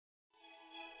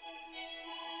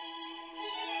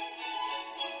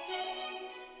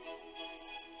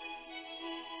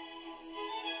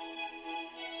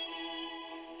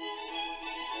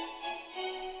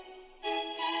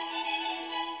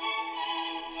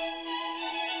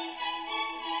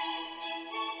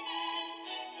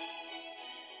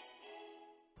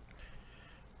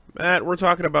Matt, we're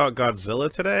talking about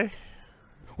Godzilla today?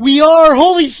 We are!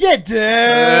 Holy shit!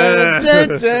 Dun, dun,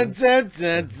 dun, dun,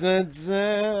 dun, dun,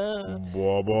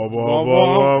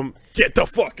 dun. Get the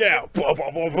fuck out!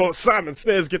 Simon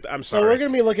Says, get the... I'm sorry. So we're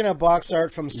going to be looking at box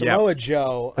art from Samoa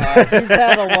Joe. He's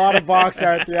had a lot of box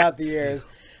art throughout the years.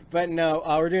 But no,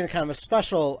 we're doing kind of a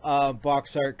special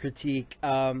box art critique.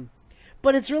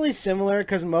 But it's really similar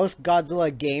because most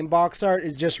Godzilla game box art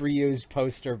is just reused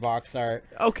poster box art.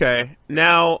 Okay.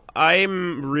 Now,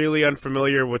 I'm really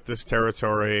unfamiliar with this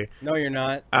territory. No, you're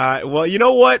not. Well, you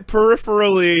know what?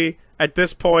 Peripherally, at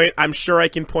this point, I'm sure I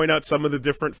can point out some of the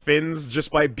different fins just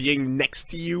by being next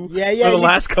to you for the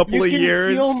last couple of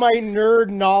years. You can feel my nerd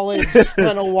knowledge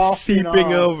kind of wafting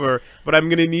seeping over. But I'm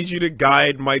going to need you to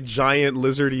guide my giant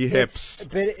lizardy hips.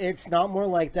 But it's not more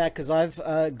like that because I've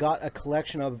got a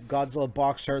collection of Godzilla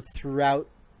box art throughout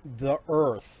the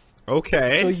Earth.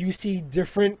 Okay. So you see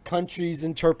different countries'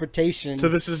 interpretations. So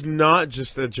this is not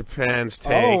just a Japan's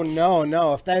take. Oh, no,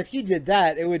 no. If you did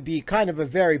that, it would be kind of a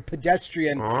very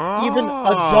pedestrian, even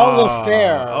a dull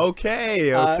affair.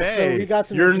 Okay, okay. So we got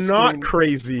some You're not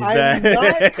crazy then. I'm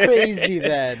not crazy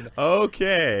then.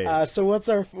 Okay. So what's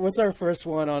our first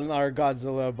one on our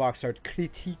Godzilla box art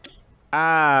critique?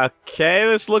 Okay,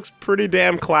 this looks pretty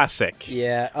damn classic.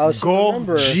 Yeah. Oh, so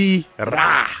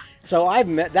Gojira. So I've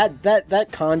met that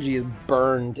kanji is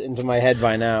burned into my head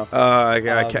by now.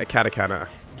 Katakana.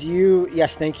 Do you?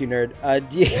 Yes, thank you, nerd.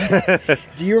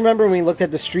 Do you remember when we looked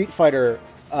at the Street Fighter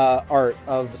art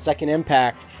of Second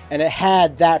Impact, and it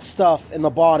had that stuff in the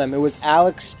bottom? It was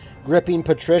Alex gripping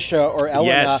Patricia or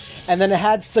Elena, and then it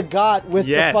had Sagat with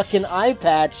the fucking eye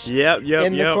patch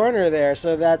in the corner there.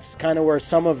 So that's kind of where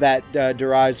some of that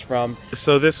derives from.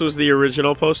 So this was the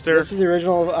original poster? This is the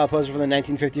original poster from the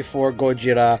 1954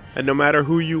 Gojira. And no matter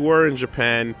who you were in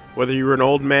Japan, whether you were an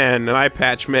old man, an eye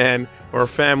patch man, or a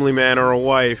family man, or a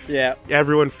wife,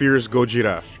 everyone fears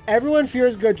Gojira. Everyone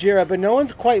fears Gojira, but no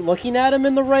one's quite looking at him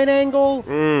in the right angle.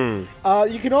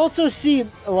 You can also see,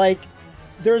 like,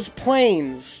 there's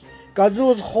planes.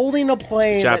 Godzilla's holding a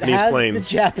plane that has the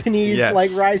Japanese, like,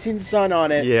 rising sun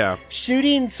on it.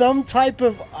 Shooting some type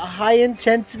of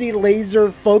high-intensity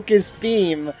laser focus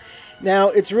beam. Now,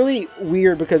 it's really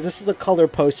weird because this is a color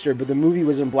poster, but the movie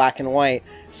was in black and white.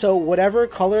 So whatever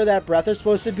color that breath is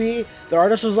supposed to be, the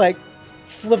artist was like,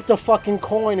 flipped a fucking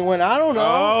coin and went, I don't know.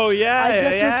 Oh, yeah, I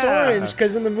guess it's orange,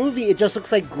 because in the movie it just looks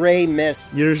like gray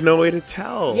mist. There's no way to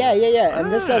tell. Yeah.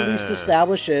 And this at least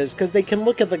establishes, because they can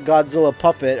look at the Godzilla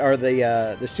puppet or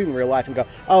the suit in real life and go,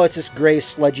 oh, it's this gray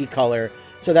sludgy color.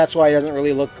 So that's why it doesn't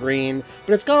really look green.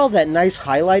 But it's got all that nice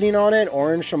highlighting on it,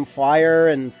 orange from fire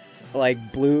and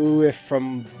like blue if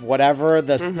from whatever,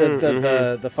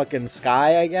 the fucking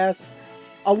sky, I guess.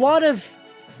 A lot of,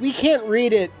 we can't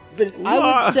read it, but I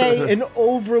would say an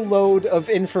overload of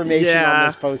information on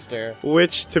this poster.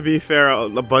 Which, to be fair,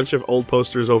 a bunch of old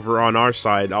posters over on our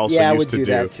side also used to do.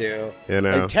 Yeah, would do that too. You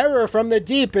know, like, terror from the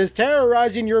deep is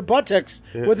terrorizing your buttocks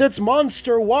with its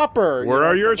monster whopper. Where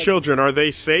are your children? Are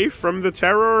they safe from the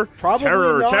terror? Probably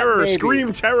not, terror! Maybe.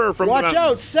 Scream terror from the mountains. Watch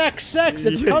out! Sex!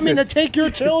 It's coming to take your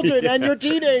children and your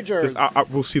teenagers.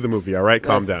 We'll see the movie. All right,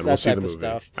 calm down. We'll see the movie.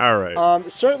 Stuff. All right.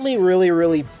 Certainly,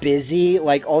 really busy.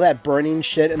 Like all that burning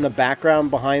shit in the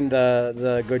background behind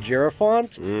the Gojira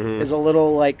font is a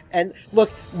little like, and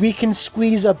look, we can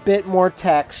squeeze a bit more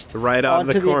text right on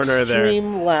the corner there.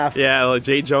 Extreme left. Yeah, like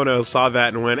Jay Jonah saw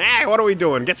that and went, "Hey, what are we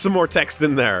doing? Get some more text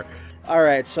in there." All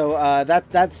right, so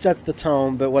that sets the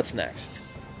tone. But what's next?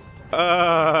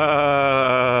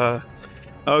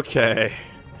 Okay.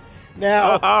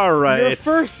 Now, all right. Your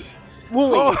first,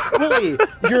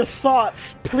 Woolie, your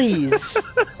thoughts, please.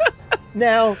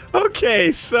 Now,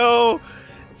 okay, so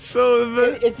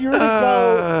if you were to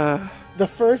go, the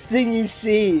first thing you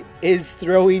see is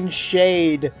throwing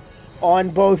shade on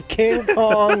both King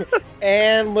Kong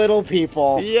and little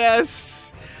people.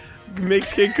 Yes,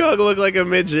 makes King Kong look like a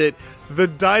midget. The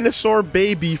dinosaur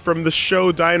baby from the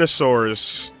show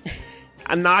Dinosaurs.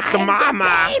 Not the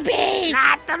mama. The baby.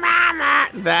 Not the mama.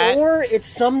 That or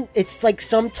it's like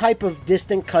some type of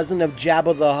distant cousin of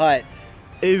Jabba the Hutt.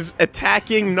 Is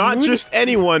attacking not just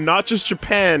anyone, not just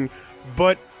Japan,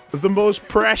 but the most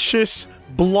precious,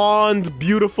 blonde,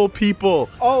 beautiful people.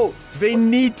 Oh. They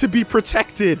need to be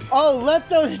protected. Oh, let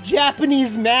those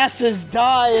Japanese masses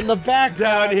die in the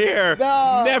background. Down here.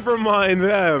 No. Never mind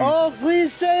them. Oh,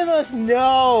 please save us.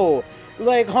 No.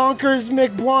 Like, Honker's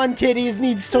McBlonde titties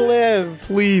needs to live.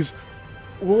 Please.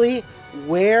 Woolie,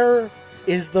 where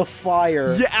is the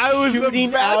fire? Yeah, I was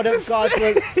shooting out of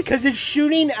Godzilla, because it's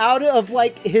shooting out of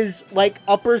like his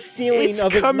upper ceiling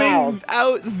of his mouth. It's coming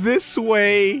out this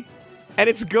way, and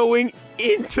it's going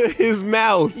into his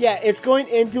mouth. Yeah, it's going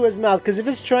into his mouth, because if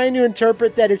it's trying to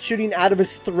interpret that it's shooting out of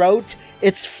his throat,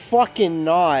 it's fucking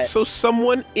not. So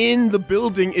someone in the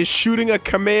building is shooting a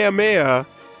Kamehameha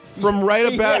from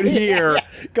right about here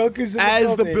Goku's in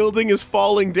as the building is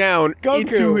falling down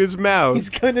into his mouth. He's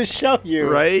gonna show you.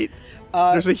 Right?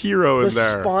 There's a hero in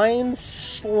there. The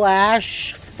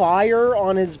spine / fire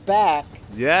on his back.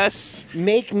 Yes.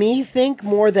 Make me think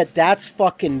more that that's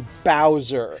fucking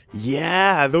Bowser.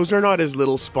 Yeah, those are not his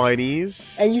little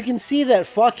spinies. And you can see that,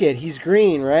 fuck it, he's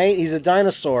green, right? He's a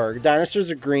dinosaur.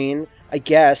 Dinosaurs are green, I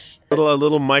guess. A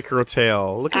little micro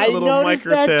tail. Look at that little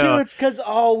micro tail. I noticed that too. It's because,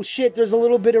 oh shit, there's a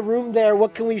little bit of room there.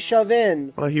 What can we shove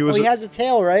in? Well, he has a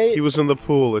tail, right? He was in the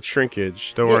pool. It's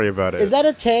shrinkage. Don't worry about it. Is that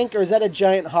a tank or is that a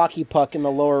giant hockey puck in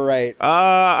the lower right?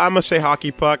 I'm gonna say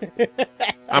hockey puck.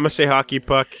 I'm gonna say hockey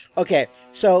puck. Okay,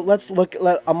 so let's look.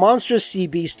 A monstrous sea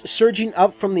beast surging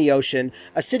up from the ocean.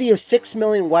 A city of 6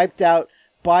 million wiped out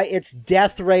by its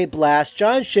death ray blast.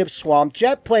 Giant ships swamped.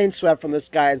 Jet planes swept from the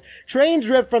skies. Trains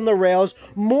ripped from the rails.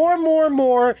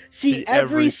 More. See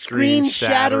every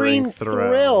screen-shattering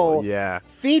thrill. Yeah.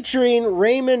 Featuring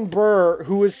Raymond Burr,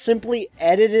 who was simply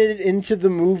edited into the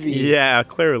movie. Yeah,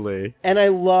 clearly. And I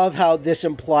love how this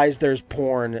implies there's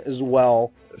porn as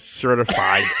well.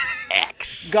 Certified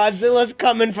X. Godzilla's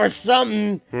coming for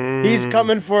something. He's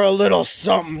coming for a little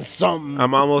something.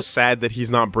 I'm almost sad that he's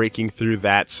not breaking through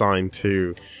that sign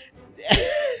too.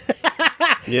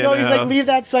 He's like, leave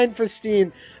that sign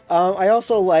pristine. I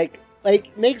also like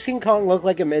makes King Kong look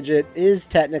like a midget is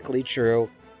technically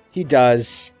true. He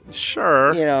does.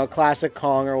 Sure. You know, classic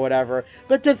Kong or whatever.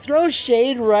 But to throw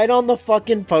shade right on the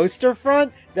fucking poster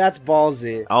front, that's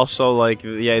ballsy. Also, like,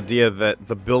 the idea that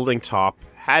the building top,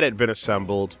 had it been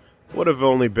assembled, would have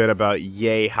only been about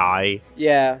yay high.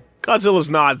 Yeah. Godzilla's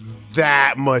not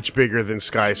that much bigger than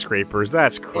skyscrapers.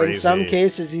 That's crazy. In some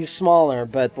cases, he's smaller,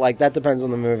 but, like, that depends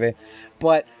on the movie.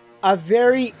 But a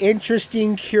very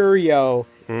interesting curio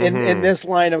in this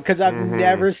lineup, because I've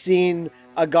never seen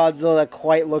a Godzilla that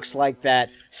quite looks like that.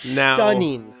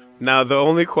 Stunning. Now the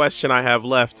only question I have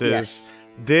left is,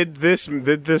 did this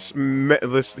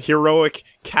heroic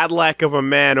Cadillac of a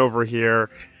man over here,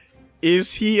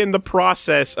 is he in the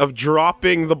process of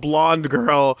dropping the blonde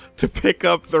girl to pick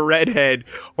up the redhead,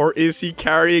 or is he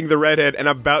carrying the redhead and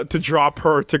about to drop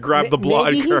her to grab the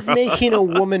blonde girl? Maybe he's making a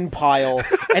woman pile,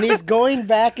 and he's going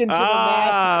back into the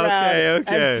mass crowd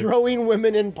and throwing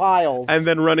women in piles. And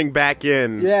then running back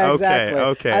in. Yeah, exactly.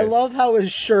 Okay. I love how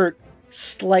his shirt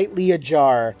slightly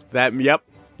ajar. Yep.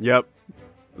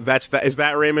 Is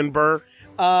that Raymond Burr?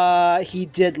 He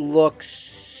did look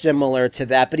similar to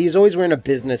that, but he's always wearing a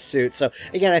business suit. So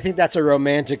again, I think that's a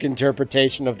romantic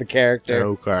interpretation of the character.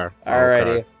 Okay.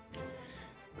 Alrighty.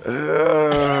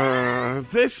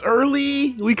 This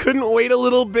early? We couldn't wait a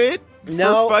little bit?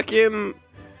 No. For fucking...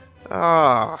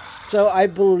 So I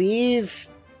believe...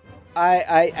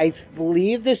 I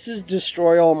believe this is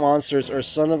Destroy All Monsters or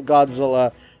Son of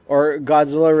Godzilla or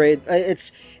Godzilla Raid.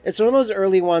 It's one of those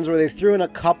early ones where they threw in a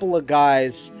couple of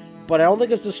guys, but I don't think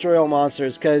it's Destroy All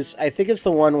Monsters, because I think it's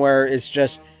the one where it's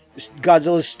just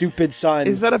Godzilla's stupid son.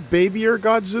 Is that a babier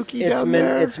Godzuki down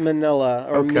there? It's Manila,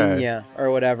 or Minya,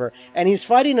 or whatever. And he's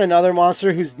fighting another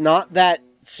monster who's not that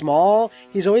small.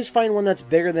 He's always fighting one that's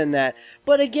bigger than that.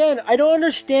 But again, I don't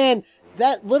understand.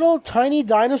 That little tiny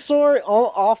dinosaur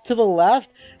off to the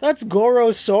left, that's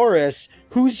Gorosaurus,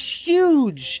 who's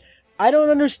huge. I don't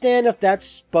understand if that's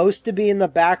supposed to be in the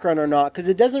background or not, because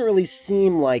it doesn't really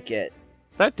seem like it.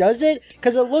 Does it?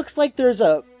 Because it looks like there's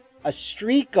a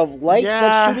streak of light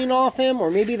that's shooting off him,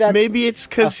 or maybe that's it's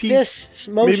because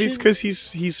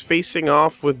he's facing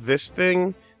off with this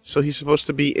thing, so he's supposed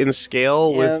to be in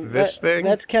scale with this thing.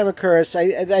 That's Kamakuris.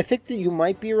 I think that you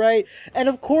might be right, and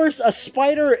of course, a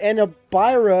spider and a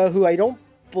Byra, who I don't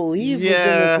believe was in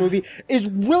this movie, is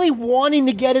really wanting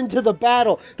to get into the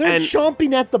battle. They're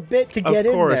chomping at the bit to get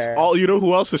in there. You know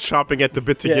who else is chomping at the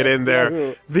bit to get in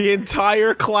there? The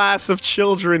entire class of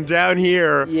children down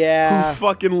here who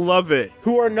fucking love it.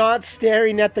 Who are not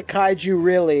staring at the kaiju,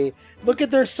 really. Look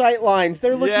at their sight lines.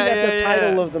 They're looking at the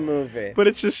title of the movie. But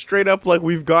it's just straight up like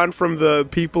we've gone from the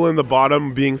people in the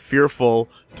bottom being fearful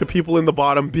to people in the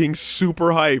bottom being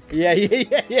super hype. Yeah.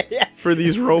 For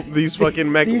these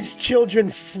fucking these children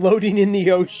floating in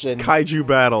the ocean. Kaiju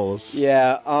battles.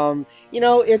 Yeah. You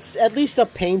know, it's at least a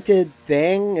painted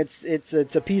thing. It's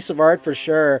a piece of art for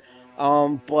sure.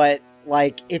 But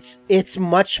like it's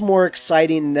much more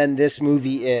exciting than this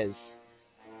movie is.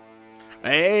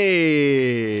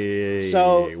 Hey.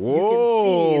 So you can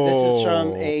see this is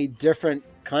from a different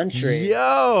country.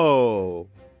 Yo.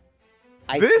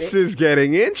 This is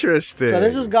getting interesting. So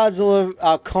this is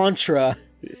Godzilla Contra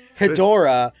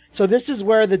Hedorah. So this is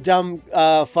where the dumb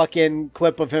fucking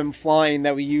clip of him flying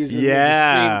that we use in the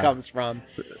screen comes from.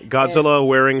 Godzilla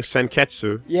wearing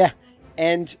Senketsu. Yeah,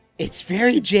 and it's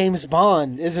very James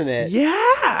Bond, isn't it?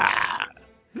 Yeah.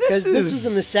 Because this is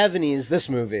in the 70s, this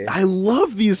movie. I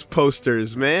love these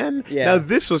posters, man. Yeah. Now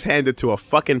this was handed to a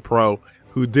fucking pro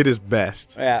who did his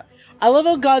best. Yeah. I love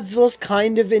how Godzilla's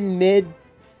kind of in mid,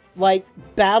 like,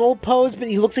 battle pose, but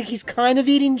he looks like he's kind of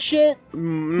eating shit.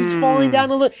 He's falling down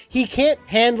a little. He can't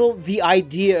handle the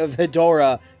idea of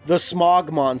Hedorah, the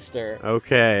smog monster.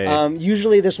 Okay.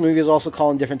 Usually this movie is also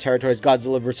called in different territories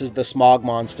Godzilla versus the smog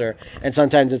monster, and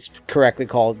sometimes it's correctly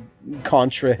called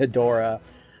Contra Hedorah.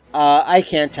 I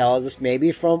can't tell. Is this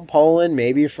maybe from Poland,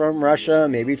 maybe from Russia,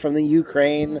 maybe from the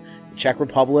Ukraine, Czech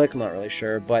Republic? I'm not really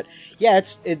sure, but yeah,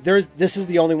 this is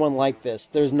the only one like this.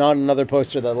 There's not another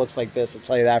poster that looks like this. I'll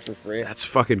tell you that for free. That's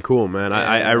fucking cool, man.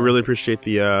 I really appreciate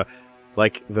the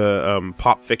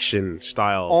pop fiction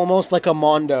style. Almost like a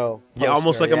Mondo poster, yeah,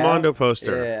 almost like a Mondo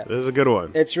poster. Yeah. This is a good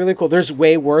one. It's really cool. There's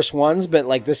way worse ones, but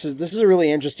like this is a really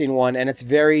interesting one, and it's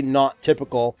very not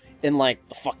typical in like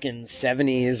the fucking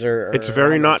 70s or it's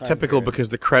very not typical because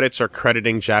the credits are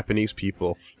crediting Japanese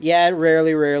people. Yeah, it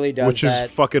rarely does which is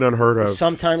fucking unheard of.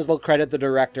 Sometimes they'll credit the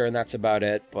director and that's about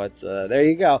it, but there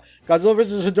you go. Godzilla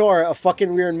vs. Hedorah, a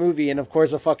fucking weird movie and of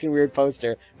course a fucking weird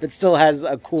poster, but still has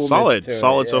a coolness to it.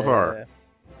 Solid so far.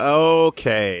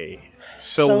 Okay.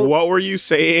 So what were you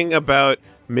saying about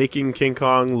making King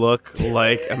Kong look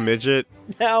like a midget?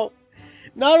 Now,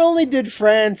 not only did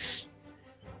France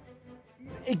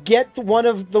get one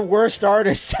of the worst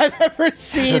artists I've ever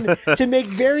seen to make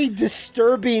very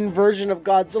disturbing version of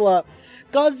Godzilla.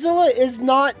 Godzilla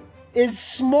is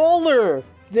smaller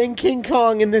than King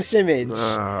Kong in this image.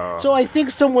 So I think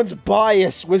someone's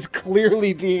bias was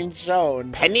clearly being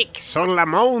shown. Panique sur le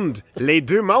monde, les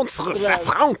deux monstres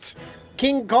s'affrontent.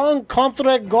 King Kong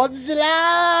contra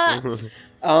Godzilla.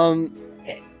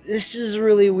 This is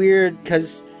really weird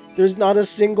because there's not a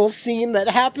single scene that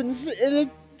happens in a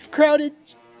crowded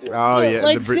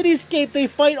cityscape. They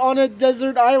fight on a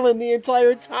desert island the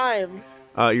entire time.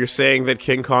 You're saying that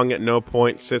King Kong at no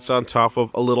point sits on top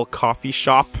of a little coffee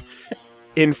shop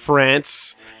in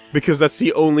France because that's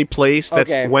the only place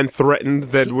that's when threatened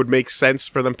that would make sense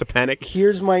for them to panic?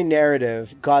 Here's my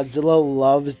narrative. Godzilla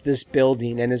loves this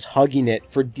building and is hugging it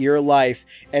for dear life,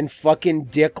 and fucking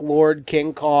Dick Lord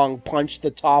King Kong punched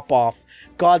the top off.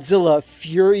 Godzilla,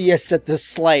 furious at the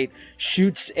slight,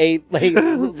 shoots a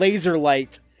laser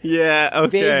light. Yeah,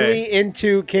 okay. Vaguely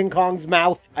into King Kong's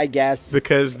mouth, I guess.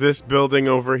 Because this building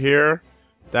over here,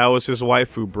 that was his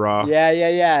waifu, brah. Yeah.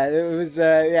 It was,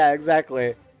 yeah,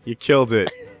 exactly. You killed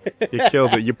it. You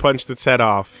killed it. You punched its head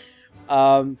off.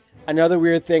 Another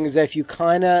weird thing is that if you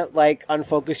kind of, like,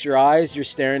 unfocus your eyes, you're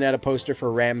staring at a poster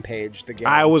for Rampage, the game.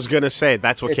 I was going to say,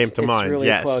 that's what came to mind, really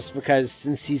yes. Close, because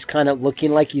since he's kind of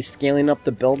looking like he's scaling up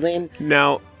the building.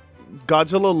 Now,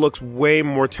 Godzilla looks way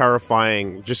more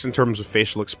terrifying, just in terms of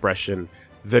facial expression,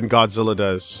 than Godzilla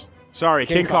does. Sorry,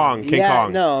 King Kong. King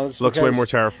Kong looks way more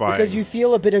terrifying. Because you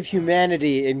feel a bit of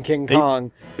humanity in King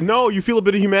Kong. No, you feel a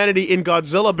bit of humanity in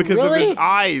Godzilla because of his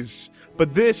eyes.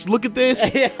 But this, look at this.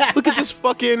 Look at this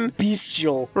fucking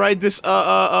bestial. Right, this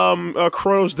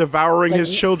Kronos devouring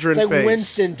his children face. It's like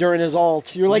Winston during his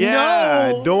ult. You're like,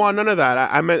 no, don't want none of that.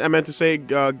 I meant to say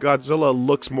Godzilla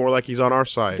looks more like he's on our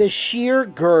side. The sheer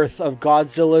girth of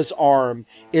Godzilla's arm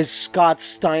is Scott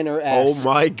Steiner-esque. Oh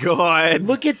my god!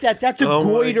 Look at that. That's a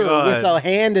goiter with a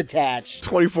hand attached.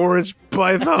 24-inch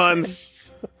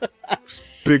pythons.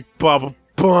 Big bubble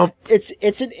bump.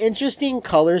 It's an interesting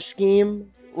color scheme.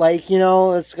 Like, you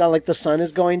know, it's got like the sun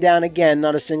is going down again.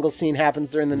 Not a single scene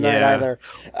happens during the night either.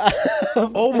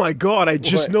 Oh my god, I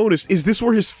just noticed. Is this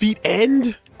where his feet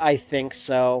end? I think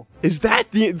so. Is that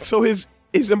so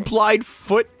his implied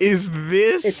foot is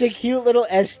this? It's a cute little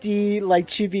SD, like,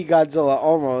 chibi Godzilla,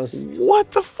 almost.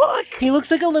 What the fuck? He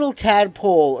looks like a little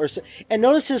tadpole. And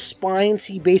notice his spines,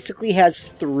 he basically has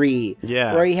 3.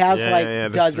 Yeah. Where he has,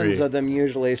 dozens of them,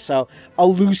 usually. So, a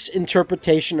loose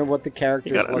interpretation of what the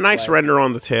characters look like. Got a nice render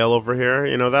on the tail over here.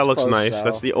 You know, that looks nice. So.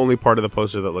 That's the only part of the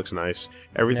poster that looks nice.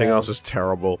 Everything else is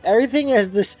terrible. Everything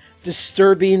has this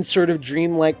disturbing sort of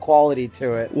dreamlike quality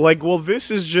to it. Like, well,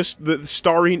 this is just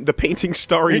the painting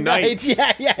Starry Night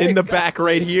in the back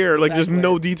right here. Like, there's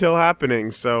no detail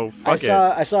happening, so fuck it.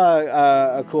 I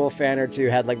saw a cool fan or two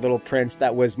had, like, little prints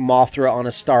that was Mothra on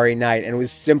a starry night, and it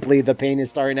was simply the painted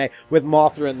Starry Night with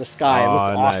Mothra in the sky. It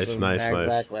looked awesome. Nice.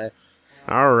 Exactly.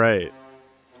 All right.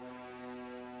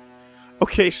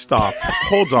 Okay, stop.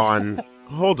 Hold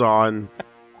on.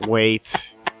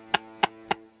 Wait.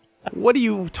 What are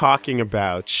you talking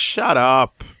about? Shut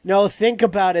up. No, think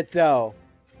about it, though.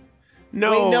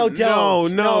 No, wait, no,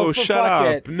 don't. No, shut up.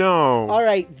 It. No. All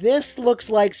right, this looks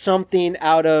like something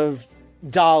out of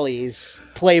Dolly's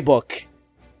playbook.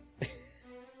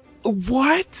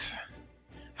 What?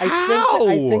 I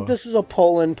think this is a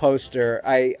Poland poster.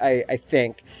 I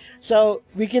think. So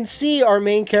we can see our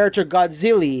main character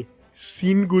Godzilla.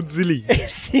 Sin Godzilla.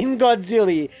 Sin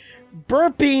Godzilla,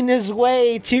 burping his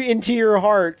way into your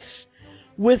hearts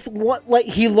with what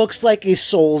he looks like a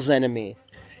soul's enemy.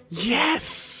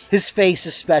 Yes! His face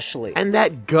especially. And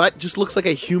that gut just looks like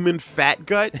a human fat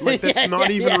gut. Like, that's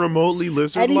not even remotely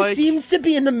lizard-like. And he seems to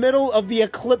be in the middle of the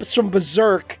eclipse from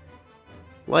Berserk.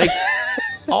 Like,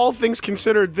 all things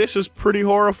considered, this is pretty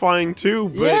horrifying too,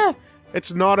 but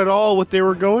it's not at all what they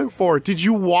were going for. Did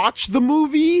you watch the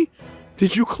movie?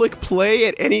 Did you click play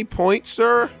at any point,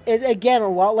 sir? Again, a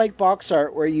lot like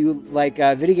Boxart, where you, like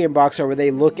video game Boxart, where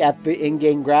they look at the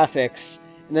in-game graphics,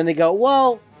 and then they go,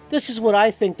 well, this is what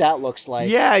I think that looks like.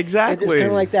 Yeah, exactly. It's kind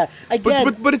of like that.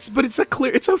 Again, but it's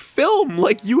a film.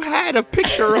 Like, you had a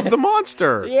picture of the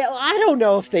monster. Yeah, I don't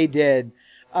know if they did,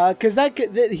 because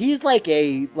he's like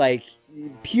a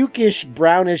pukish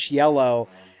brownish yellow,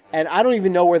 and I don't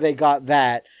even know where they got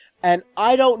that, and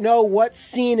I don't know what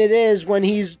scene it is when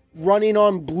he's running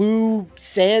on blue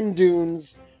sand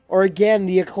dunes. Or again,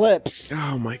 the eclipse.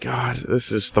 Oh my god, this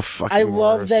is the fucking I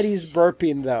love worst. that he's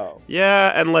burping, though.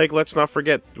 Yeah, and like, let's not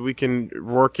forget, we can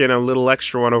work in a little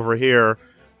extra one over here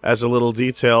as a little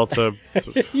detail to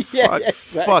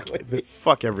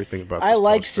fuck everything about this I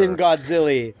like poster. Sin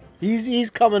Godzilla. He's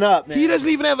coming up, man. He doesn't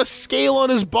even have a scale on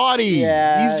his body.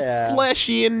 Yeah, he's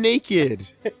fleshy and naked.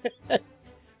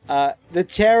 The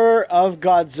Terror of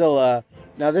Godzilla.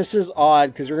 Now, this is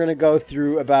odd, because we're going to go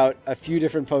through about a few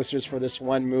different posters for this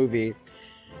one movie.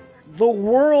 The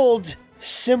world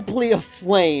simply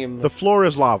aflame. The floor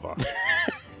is lava.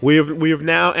 we have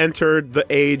now entered the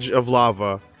age of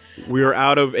lava. We are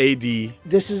out of AD.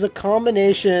 This is a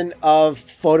combination of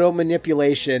photo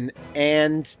manipulation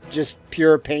and just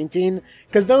pure painting,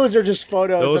 because those are just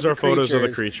photos Those of are photos of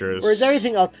the creatures. Whereas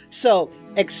everything else... So,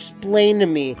 explain to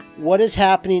me, what is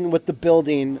happening with the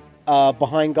building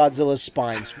behind Godzilla's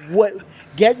spines? What?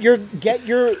 Get your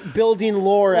building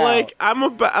lore out. Like,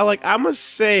 I'ma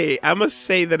say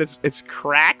that it's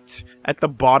cracked at the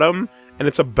bottom and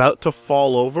it's about to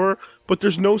fall over, but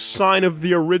there's no sign of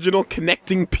the original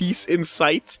connecting piece in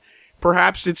sight.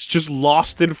 Perhaps it's just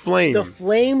lost in flame. The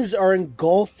flames are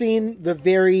engulfing the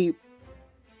very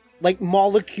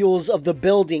molecules of the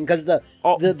building, because the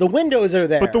windows are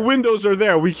there. But the windows are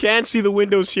there. We can't see the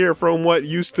windows here from what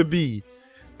used to be.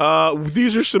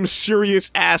 These are some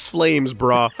serious ass flames,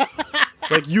 brah.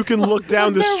 Like, you can look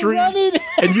down the street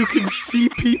and you can see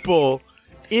people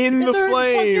in the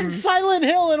flames. Silent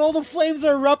Hill, and all the flames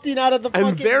are erupting out of the fucking...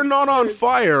 And they're not on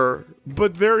fire,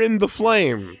 but they're in the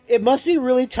flame. It must be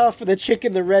really tough for the chick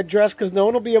in the red dress, because no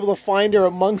one will be able to find her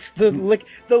amongst the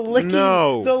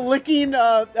licking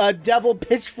devil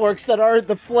pitchforks that are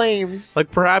the flames.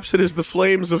 Like, perhaps it is the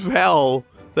flames of hell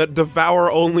that devour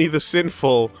only the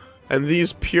sinful. And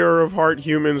these pure of heart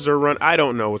humans are I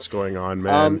don't know what's going on,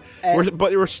 man.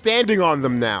 But we're standing on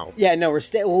them now. Yeah, no,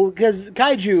 because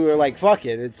kaiju are like, fuck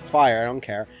it, it's fire, I don't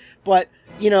care. But,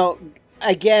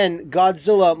 again,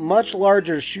 Godzilla, much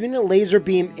larger, shooting a laser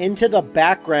beam into the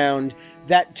background,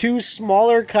 that two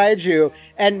smaller kaiju,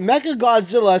 and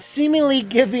Mechagodzilla seemingly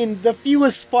giving the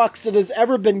fewest fucks that has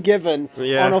ever been given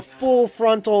on a full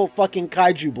frontal fucking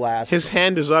kaiju blast. His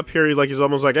hand is up here, he's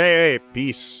almost like, hey,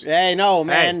 peace. Hey, no,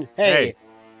 man, hey.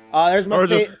 There's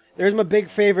my big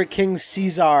favorite King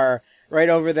Caesar right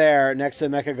over there next to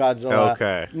Mechagodzilla.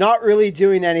 Okay. Not really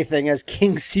doing anything as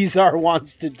King Caesar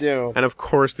wants to do. And of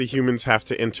course the humans have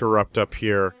to interrupt up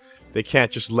here. They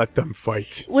can't just let them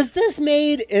fight. Was this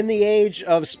made in the age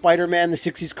of Spider-Man, the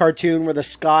 60s cartoon, where the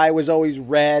sky was always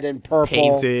red and purple?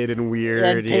 Painted and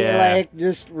weird, like,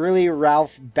 just really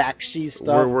Ralph Bakshi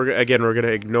stuff. We're going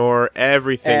to ignore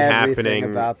everything happening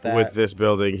about that. with this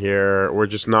building here. We're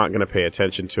just not going to pay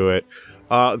attention to it.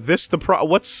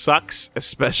 What sucks,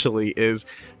 especially, is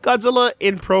Godzilla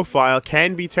in profile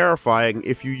can be terrifying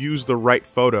if you use the right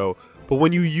photo. But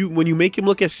when you make him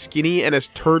look as skinny and as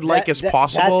turd-like as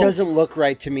possible... That doesn't look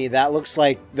right to me. That looks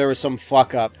like there was some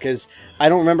fuck-up, because I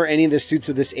don't remember any of the suits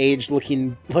of this age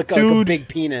looking like a big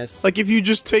penis. Like, if you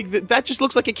just take... That just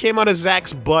looks like it came out of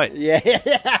Zach's butt. Yeah,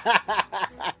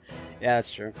 yeah,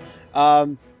 that's true.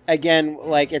 Again,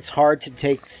 like, it's hard to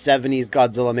take 70s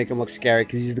Godzilla and make him look scary,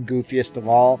 because he's the goofiest of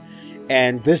all.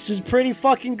 And this is pretty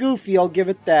fucking goofy, I'll give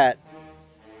it that.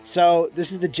 So,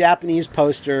 this is the Japanese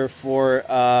poster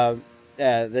for...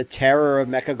 the terror of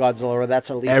Mechagodzilla, or that's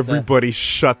at least everybody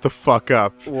shut the fuck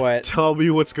up. What? Tell me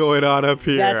what's going on up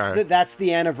here. That's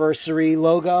the anniversary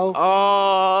logo.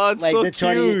 Oh, it's like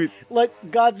so cute. Look,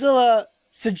 Godzilla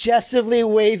suggestively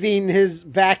waving his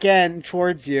back end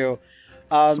towards you.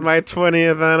 It's my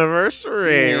 20th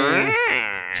anniversary.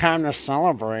 Time to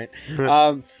celebrate.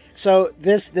 So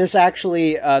this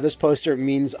poster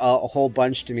means a whole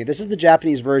bunch to me. This is the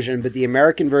Japanese version, but the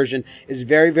American version is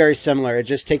very, very similar. It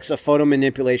just takes a photo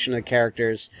manipulation of the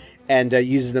characters and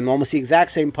uses them almost the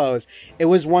exact same pose. It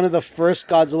was one of the first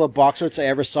Godzilla box arts I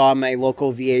ever saw in my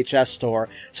local VHS store.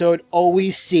 So I'd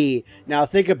always see, now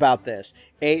think about this,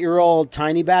 8-year-old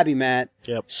tiny Babby Matt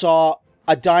saw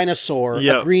a dinosaur,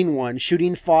 a green one,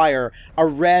 shooting fire, a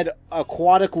red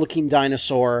aquatic-looking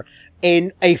dinosaur,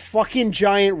 and a fucking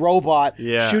giant robot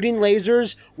shooting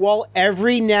lasers while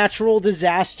every natural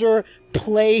disaster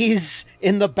plays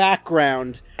in the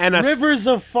background. And rivers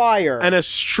of fire. And a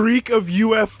streak of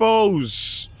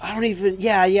UFOs. I don't even...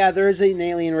 Yeah, there is an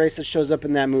alien race that shows up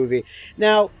in that movie.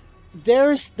 Now,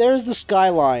 there's the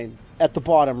skyline at the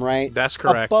bottom, right? That's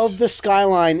correct. Above the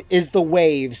skyline is the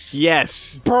waves.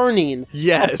 Yes. Burning.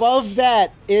 Yes. Above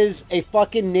that is a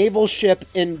fucking naval ship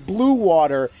in blue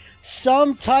water.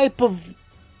 Some type of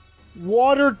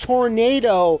water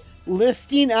tornado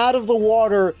lifting out of the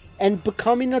water and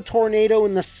becoming a tornado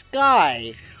in the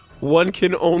sky. One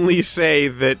can only say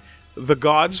that the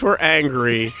gods were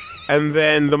angry, and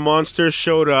then the monsters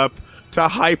showed up to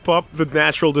hype up the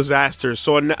natural disasters.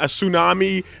 So a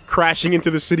tsunami crashing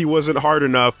into the city wasn't hard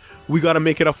enough. We got to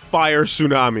make it a fire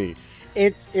tsunami.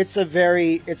 It's a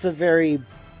very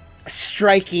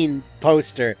striking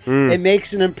poster. It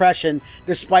makes an impression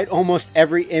despite almost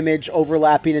every image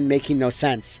overlapping and making no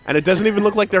sense. And it doesn't even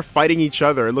look like they're fighting each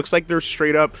other. It looks like they're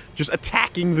straight up just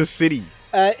attacking the city.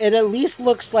 It at least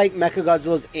looks like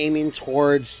Mechagodzilla's aiming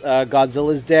towards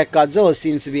Godzilla's dick. Godzilla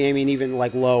seems to be aiming even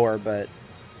like lower, but...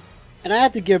 And I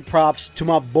have to give props to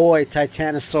my boy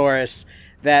Titanosaurus,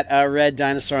 that red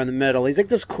dinosaur in the middle. He's like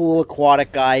this cool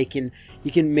aquatic guy. He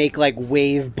can make like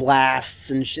wave blasts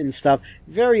and stuff.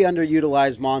 Very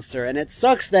underutilized monster, and it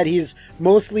sucks that he's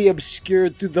mostly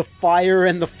obscured through the fire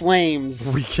and the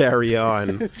flames. We carry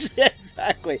on.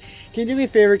 Exactly. Can you do me a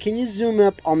favor? Can you zoom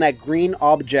up on that green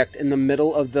object in the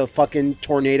middle of the fucking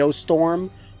tornado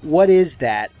storm? What is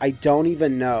that? I don't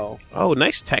even know. Oh,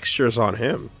 nice textures on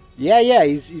him. Yeah,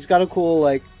 he's got a cool,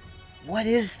 like... What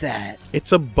is that?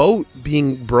 It's a boat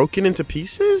being broken into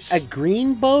pieces? A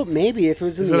green boat? Maybe, if it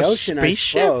was in the ocean, I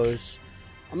suppose.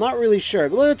 I'm not really sure.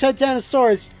 But look at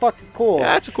Titanosaurus, it's fucking cool.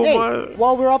 Yeah, that's a cool one.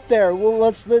 While we're up there,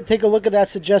 let's take a look at that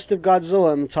suggestive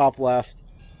Godzilla in the top left.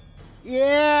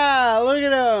 Yeah, look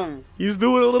at him. He's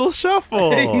doing a little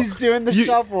shuffle. He's doing the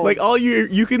shuffle. Like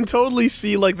you can totally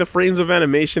see like the frames of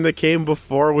animation that came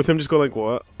before with him just going like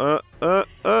what?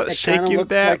 Shaking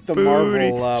that like booty,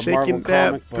 Marvel, shaking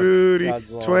that booty.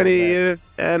 20th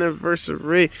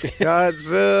anniversary,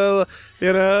 Godzilla.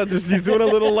 You know, just he's doing a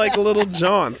little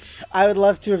jaunt. I would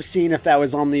love to have seen if that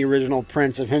was on the original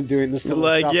prints of him doing this.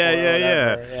 Like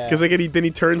yeah. Because like then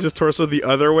he turns his torso the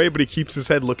other way, but he keeps his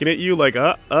head looking at you like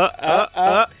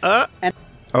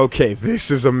Okay,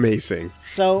 this is amazing.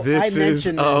 So this is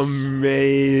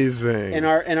amazing. In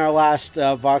our last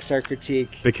box art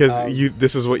critique, because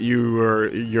this is what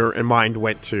your mind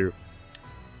went to.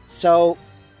 So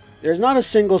there's not a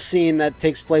single scene that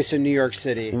takes place in New York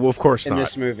City. Well, of course not. In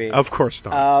this movie, of course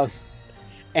not.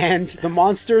 And the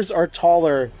monsters are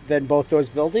taller than both those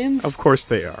buildings. Of course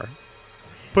they are.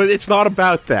 But it's not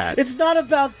about that. It's not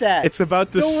about that. It's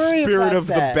about the spirit of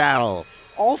the battle.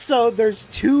 Also, there's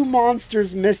 2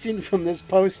 monsters missing from this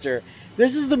poster.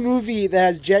 This is the movie that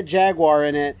has Jet Jaguar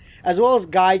in it, as well as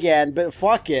Gigan, but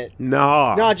fuck it.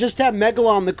 No, just have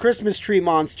Megalon, the Christmas tree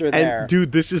monster, there. And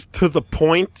dude, this is to the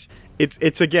point.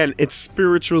 It's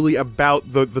spiritually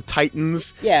about the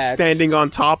Titans standing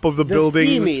on top of the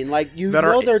buildings. Theming, like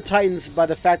they're Titans by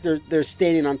the fact they're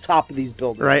standing on top of these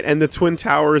buildings. Right, and the Twin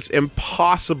Towers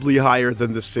impossibly higher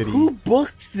than the city. Who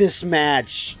booked this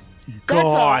match?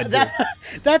 God.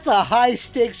 That's a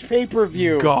high-stakes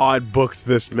pay-per-view. God booked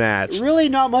this match. Really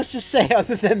not much to say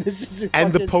other than this is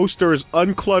And the poster is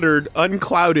uncluttered,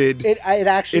 unclouded. It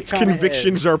actually its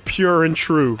convictions are pure and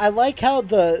true. I like how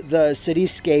the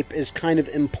cityscape is kind of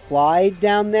implied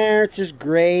down there. It's just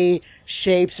gray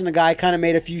shapes, and a guy kind of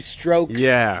made a few strokes.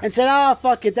 Yeah. And said,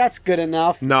 fuck it, that's good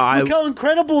enough. No, Look how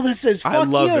incredible this is. Fuck you. I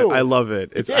love it. I love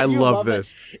it. I love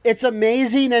this. It's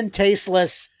amazing and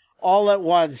tasteless all at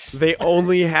once. They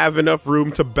only have enough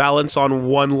room to balance on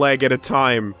one leg at a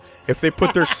time. If they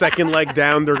put their second leg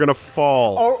down, they're gonna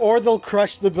fall. Or they'll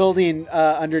crush the building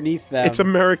underneath them. It's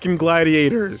American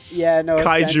Gladiators. Yeah, no,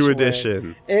 Kaiju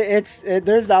edition.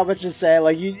 There's not much to say.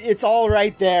 Like, it's all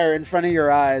right there in front of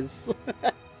your eyes.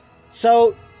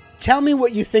 So, tell me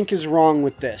what you think is wrong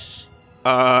with this.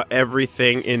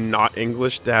 Everything in not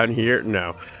English down here?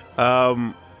 No.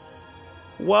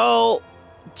 Well,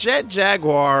 Jet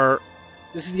Jaguar...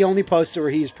 This is the only poster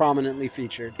where he's prominently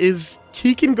featured.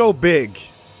 He can go big.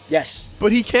 Yes.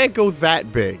 But he can't go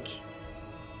that big.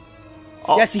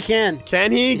 Yes, he can.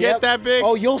 Can he get that big?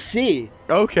 Oh, you'll see.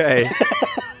 Okay.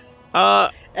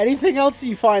 Anything else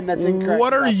you find that's incorrect?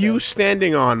 What are you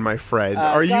standing on, my friend?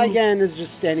 Are you again is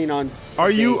just standing on? Are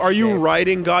you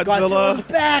riding Godzilla? Godzilla's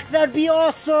back. That'd be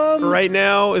awesome. Right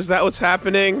now, is that what's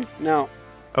happening? No.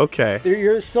 Okay.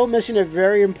 You're still missing a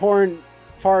very important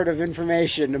part of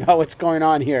information about what's going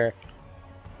on here.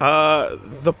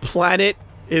 The planet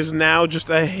is now just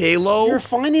a halo. You're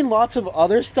finding lots of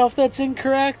other stuff that's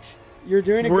incorrect. You're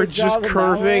doing a good job. We're just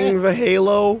curving the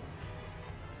halo.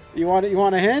 You want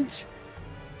a hint?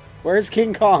 Where's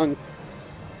King Kong?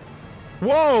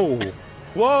 Whoa!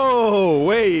 Whoa!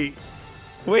 Wait,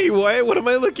 what? What am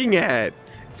I looking at?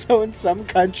 So in some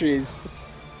countries,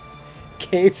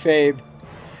 kayfabe,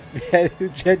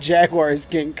 Jet Jaguar is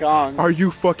King Kong. Are you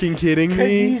fucking kidding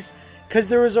me? Because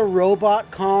there was a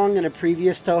robot Kong in a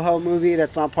previous Toho movie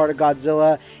that's not part of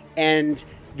Godzilla, and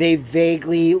they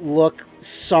vaguely look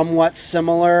somewhat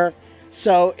similar.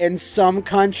 So in some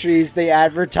countries, they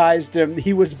advertised him.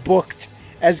 He was booked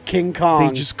as King Kong.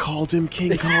 They just called him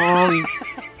King Kong.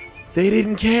 They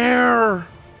didn't care.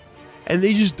 And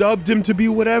they just dubbed him to be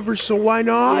whatever, so why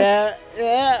not?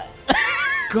 Yeah.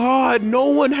 God,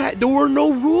 there were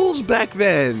no rules back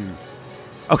then.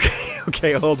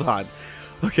 Okay, hold on.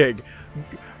 Okay,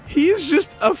 he is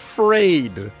just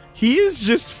afraid. He is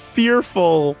just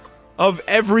fearful of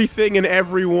everything and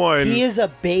everyone. He is a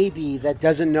baby that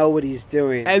doesn't know what he's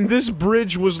doing. And this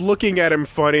bridge was looking at him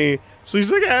funny, so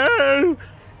he's like,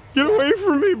 get away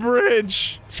from me,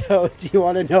 bridge. So, do you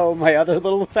want to know my other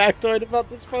little factoid about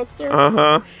this poster?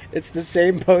 Uh-huh. It's the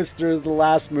same poster as the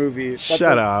last movie.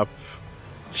 Shut up.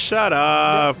 Shut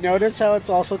up. Notice how it's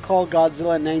also called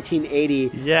Godzilla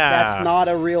 1980. Yeah. That's not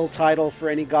a real title for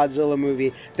any Godzilla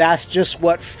movie. That's just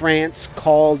what France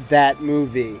called that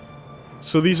movie.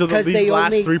 So these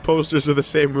last three posters of the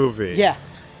same movie? Yeah.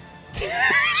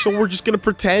 So we're just going to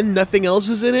pretend nothing else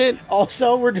is in it?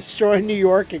 Also, we're destroying New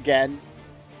York again.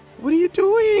 What are you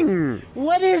doing?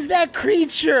 What is that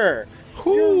creature?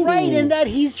 Who? You're right in that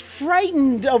he's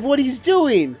frightened of what he's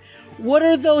doing. What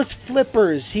are those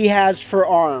flippers he has for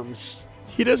arms?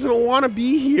 He doesn't want to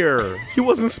be here. He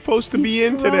wasn't supposed to be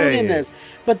in today. In this.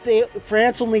 But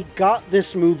France only got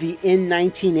this movie in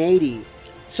 1980.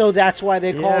 So that's why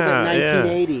they called it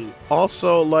 1980. Yeah.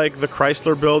 Also, like, the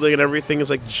Chrysler building and everything is,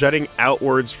 like, jutting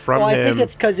outwards from him. I think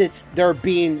it's because they're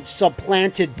being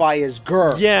supplanted by his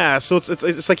girth. Yeah, so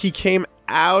it's like he came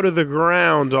out of the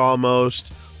ground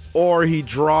almost, or he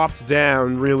dropped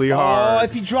down really hard. Oh,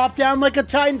 if he dropped down like a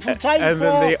Titan from Titanfall. And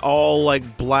then they all,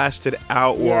 like, blasted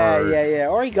outward. Yeah.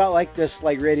 Or he got, like, this,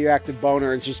 like, radioactive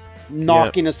boner. It's just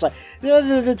knocking aside.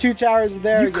 The two towers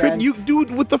there again. Dude,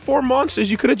 with the four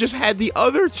monsters, you could have just had the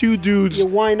other two dudes. Yeah,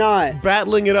 why not?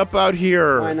 Battling it up out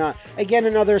here. Why not? Again,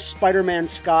 another Spider-Man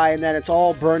sky, and then it's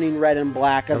all burning red and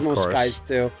black, as most skies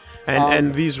do.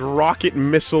 And these rocket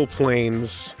missile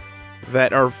planes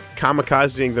that are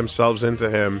kamikazing themselves into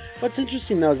him. What's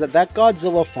interesting, though, is that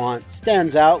Godzilla font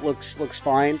stands out, looks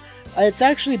fine. It's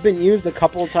actually been used a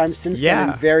couple of times since then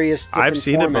in various different I've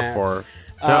seen formats. It before.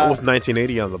 Not with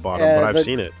 1980 on the bottom, but I've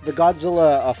seen it. The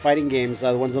Godzilla fighting games,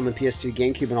 the ones on the PS2,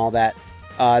 GameCube, and all that,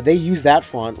 they use that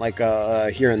font like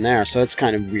here and there, so it's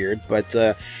kind of weird.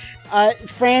 But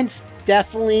France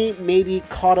definitely maybe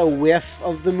caught a whiff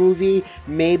of the movie,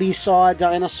 maybe saw a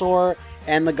dinosaur,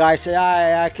 and the guy said,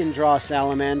 I can draw a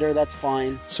salamander, that's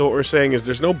fine. So what we're saying is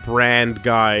there's no brand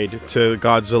guide to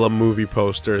Godzilla movie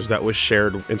posters that was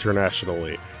shared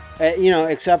internationally.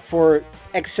 Except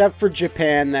for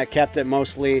Japan, that kept it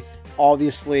mostly,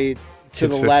 obviously, to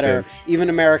the letter. Even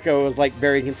America was, like,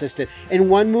 very consistent. In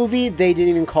one movie, they didn't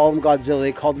even call him Godzilla.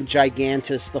 They called him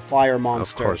Gigantus, the fire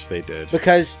monster. Of course they did.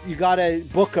 Because you gotta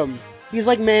book him. He's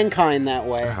like Mankind that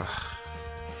way.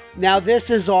 Now, this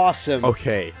is awesome.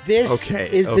 This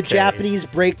is the Japanese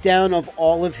breakdown of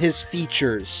all of his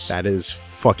features. That is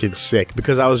fucking sick.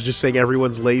 Because I was just saying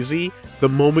everyone's lazy. The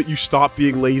moment you stop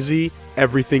being lazy,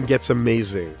 everything gets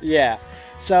amazing. Yeah.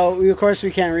 So, of course, we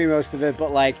can't read most of it,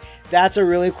 but, like, that's a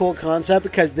really cool concept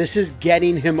because this is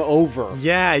getting him over.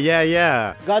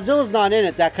 Yeah. Godzilla's not in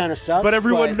it. That kind of sucks. But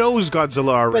everyone knows Godzilla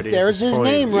already. But there's his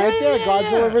name right there.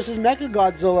 Godzilla versus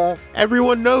Mechagodzilla.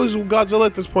 Everyone knows Godzilla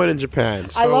at this point in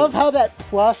Japan. So. I love how that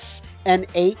plus and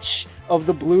H of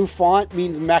the blue font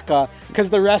means mecha, because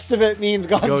the rest of it means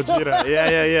Godzilla. Yeah.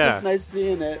 It's just nice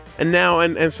seeing it. And now,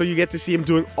 and so you get to see him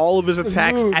doing all of his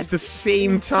attacks at the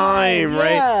same time,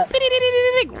 right?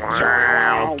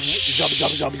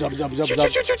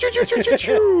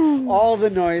 All the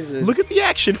noises. Look at the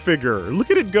action figure. Look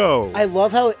at it go. I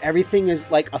love how everything is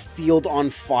like a field on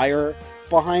fire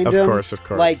behind him. Of course.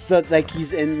 Like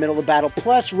he's in the middle of battle.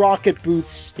 Plus rocket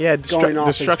boots. Yeah, going off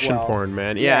destruction as well. porn,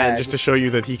 man. Yeah, and just to show you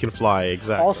that he can fly.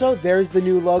 Exactly. Also, there's the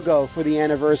new logo for the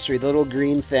anniversary, the little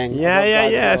green thing.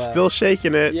 Yeah. Still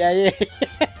shaking it. Yeah.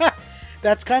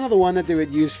 That's kind of the one that they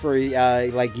would use for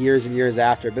like years and years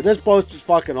after. But this poster's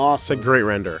fucking awesome. It's a great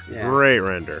render. Yeah. Great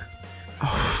render.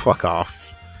 Oh, fuck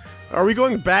off. Are we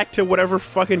going back to whatever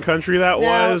fucking country that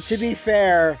was? To be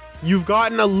fair, you've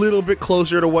gotten a little bit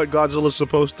closer to what Godzilla's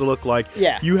supposed to look like.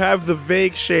 Yeah. You have the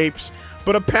vague shapes,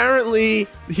 but apparently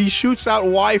he shoots out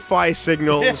Wi-Fi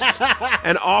signals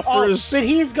and offers... but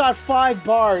he's got 5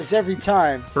 bars every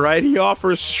time. Right? He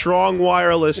offers strong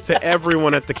wireless to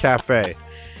everyone at the cafe.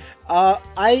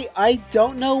 I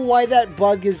don't know why that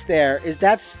bug is there. Is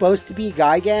that supposed to be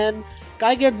Gigan?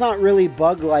 Gigan's not really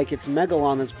bug-like, it's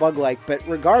Megalon that's bug-like, but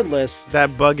regardless...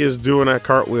 That bug is doing a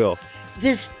cartwheel.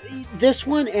 This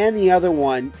one and the other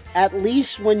one, at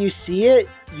least when you see it,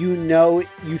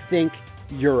 you think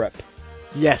Europe.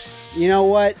 Yes. You know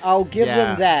what? I'll give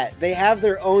them that. They have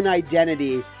their own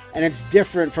identity, and it's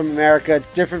different from America.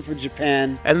 It's different from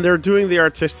Japan. And they're doing the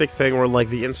artistic thing where, like,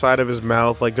 the inside of his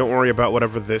mouth, like, don't worry about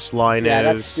whatever this line is. Yeah,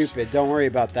 that's stupid. Don't worry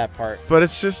about that part. But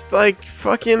it's just like,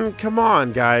 fucking, come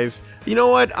on, guys. You know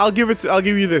what? I'll give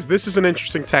you this. This is an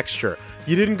interesting texture.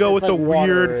 You didn't go with like the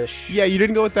weird... water-ish. Yeah, you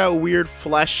didn't go with that weird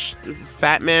flesh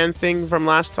fat man thing from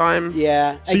last time.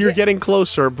 Yeah. So you're getting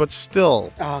closer, but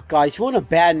still. Oh, God. If you want a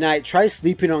bad night, try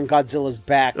sleeping on Godzilla's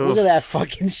back. Look at that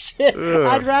fucking shit.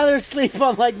 I'd rather sleep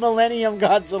on, like, Millennium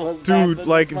Godzilla's back. Dude,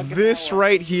 like, this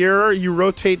right here, you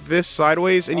rotate this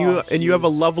sideways, and you have a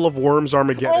level of Worms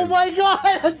Armageddon. Oh, my God.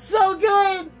 That's so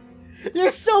good. You're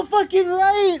so fucking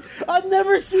right. I've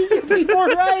never seen you be more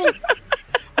right.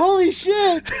 Holy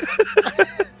shit!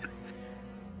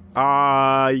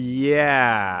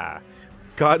 Yeah.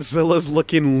 Godzilla's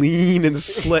looking lean and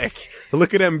slick.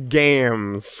 Look at him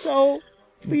gams. So,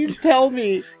 please tell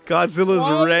me.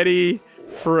 Godzilla's ready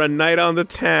for a night on the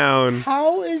town.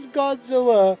 How is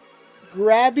Godzilla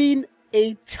grabbing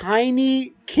a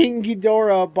tiny King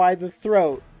Ghidorah by the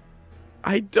throat?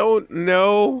 I don't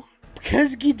know.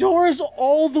 Because Ghidorah's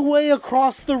all the way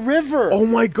across the river. Oh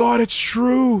my God, it's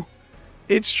true.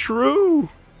 It's true.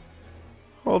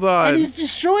 Hold on. And he's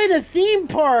destroyed a theme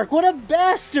park. What a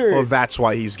bastard. Well, that's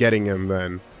why he's getting him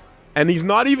then. And he's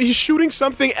not even... He's shooting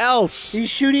something else. He's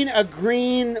shooting a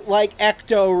green, like,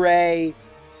 ecto ray.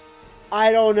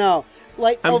 I don't know.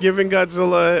 Like, I'm giving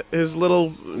Godzilla his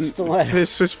little... Stiletto.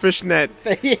 His fishnet.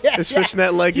 His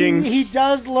fishnet leggings. He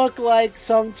does look like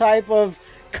some type of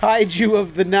kaiju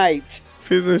of the night.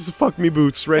 His fuck me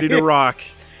boots ready to rock.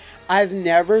 I've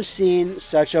never seen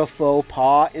such a faux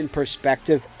pas in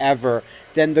perspective ever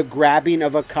than the grabbing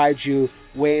of a kaiju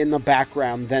way in the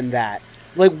background than that.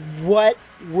 Like, what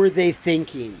were they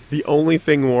thinking? The only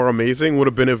thing more amazing would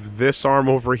have been if this arm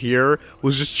over here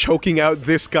was just choking out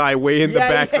this guy way in the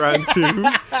background, too.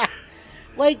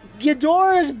 Like,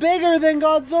 Ghidorah is bigger than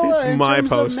Godzilla in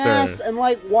terms of mass and,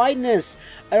 like, wideness.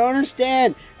 I don't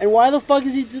understand. And why the fuck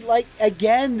is he, like,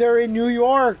 again, they're in New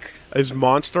York. Is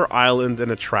Monster Island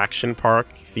an attraction park,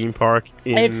 theme park?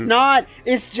 It's not.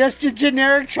 It's just a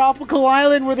generic tropical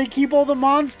island where they keep all the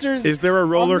monsters. Is there a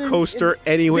roller coaster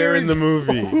anywhere in the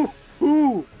movie?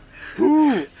 Who?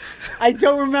 I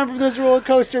don't remember if there's a roller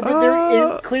coaster, but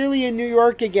they're clearly in New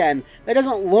York again. That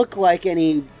doesn't look like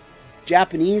any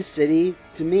Japanese city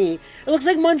to me. It looks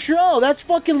like Montreal. That's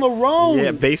fucking Lerone.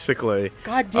 Yeah, basically.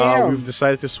 God damn. We've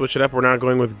decided to switch it up. We're now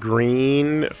going with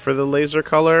green for the laser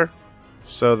color.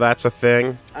 So that's a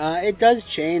thing. It does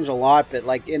change a lot, but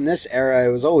like in this era,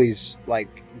 it was always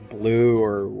like blue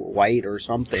or white or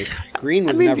something. Green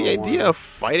was never the idea of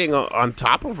fighting on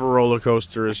top of a roller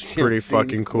coaster is pretty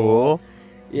fucking cool.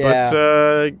 Yeah.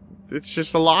 But it's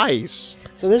just lies.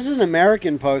 So this is an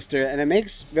American poster, and it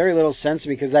makes very little sense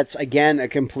because that's, again, a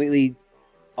completely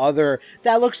other...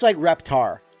 That looks like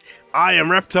Reptar. I am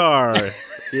Reptar.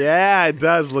 Yeah, it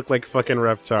does look like fucking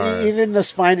Reptar. Even the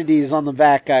spinities on the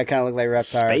back kind of look like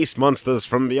Reptar. Space monsters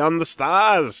from beyond the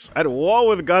stars, at war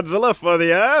with Godzilla for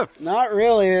the Earth. Not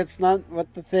really. It's not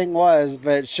what the thing was,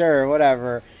 but sure,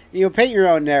 whatever. You paint your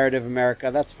own narrative,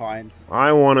 America. That's fine.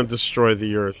 I want to destroy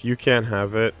the Earth. You can't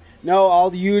have it. No,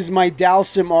 I'll use my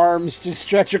Dalsum arms to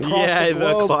stretch across the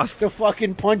globe to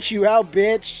fucking punch you out,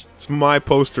 bitch. It's my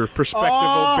poster. Perspective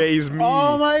obeys me.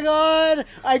 Oh my god!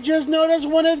 I just noticed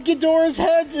one of Ghidorah's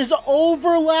heads is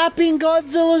overlapping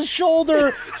Godzilla's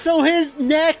shoulder, so his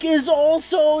neck is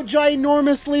also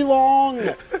ginormously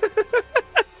long.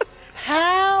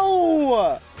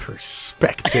 How?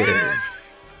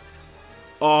 Perspective.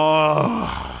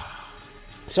 Oh.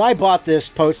 So I bought this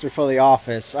poster for the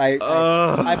office. I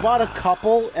bought a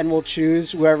couple, and we'll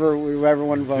choose whoever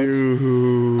one votes.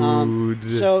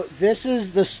 Dude. So this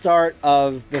is the start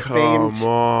of the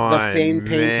famed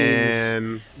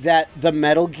paintings that the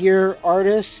Metal Gear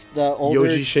artist, the older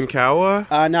Yoji Shinkawa.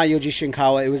 Not Yoji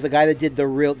Shinkawa. It was the guy that did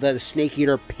the Snake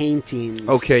Eater paintings.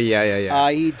 Okay, yeah.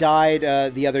 He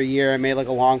died the other year. I made like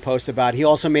a long post about it. He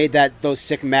also made those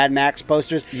sick Mad Max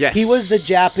posters. Yes. He was the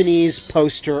Japanese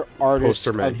poster artist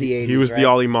of the 80s. He was right? the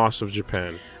Ollie Moss of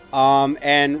Japan.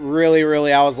 And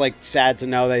really, I was like sad to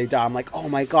know that he died. I'm like, oh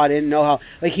my god, I didn't know how.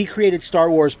 Like, he created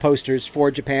Star Wars posters for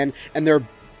Japan, and they're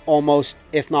almost,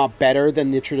 if not better,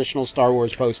 than the traditional Star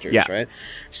Wars posters, right?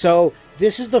 So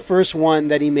this is the first one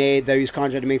that he made, that he was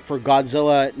contracted to make for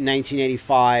Godzilla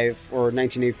 1985 or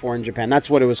 1984 in Japan. That's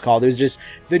what it was called. It was just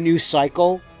the new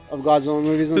cycle of Godzilla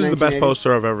movies in the 1980s. This is the best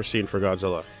poster I've ever seen for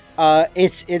Godzilla.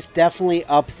 It's definitely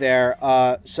up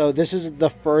there. So this is the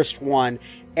first one,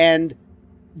 and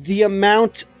the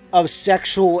amount of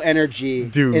sexual energy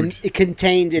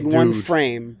contained in one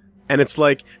frame. And it's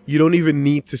like, you don't even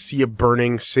need to see a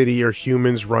burning city or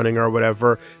humans running or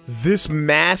whatever. This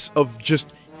mass of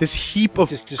this heap of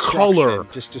color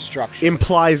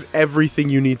implies everything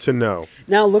you need to know.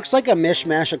 Now, it looks like a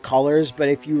mishmash of colors, but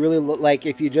if you really look, like,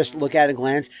 if you just look at a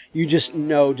glance, you just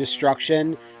know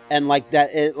destruction. And like that,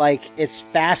 it's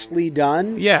fastly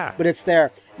done. Yeah. But it's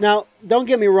there. Now, don't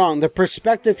get me wrong. The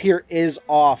perspective here is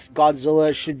off.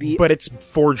 Godzilla should be... But it's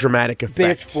for dramatic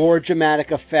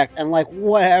effect. And like,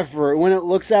 whatever. When it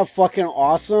looks that fucking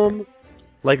awesome...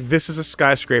 Like, this is a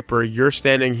skyscraper. You're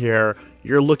standing here.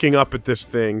 You're looking up at this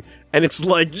thing. And it's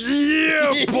like,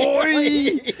 yeah, boy!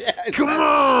 Yeah, come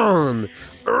on!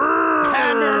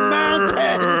 Hammer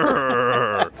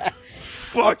Mountain!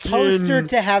 Fucking... A poster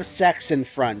to have sex in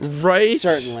front. Right?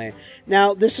 Certainly.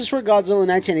 Now, this is for Godzilla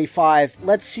 1985.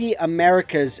 Let's see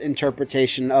America's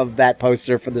interpretation of that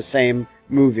poster for the same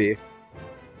movie.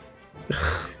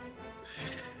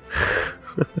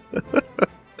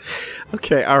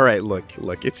 Okay, alright, look,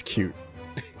 it's cute.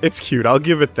 It's cute, I'll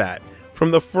give it that.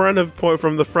 From the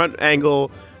front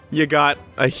angle, you got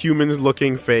a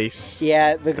human-looking face.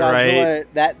 Yeah, the Godzilla,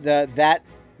 right? that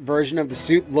version of the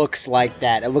suit looks like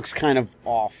that. It looks kind of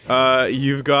off.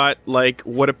 You've got, like,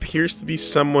 what appears to be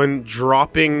someone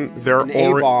dropping their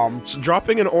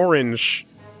dropping an orange,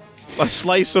 a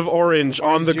slice of orange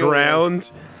on the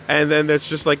ground, and then it's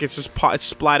just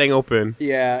splatting open.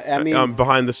 Yeah, I mean,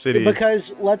 behind the city.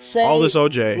 Because let's say all this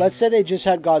OJ. Let's say they just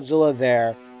had Godzilla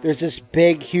there. There's this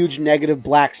big, huge negative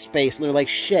black space, and they're like,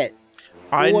 shit.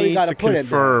 I need to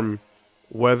confirm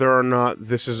whether or not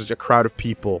this is a crowd of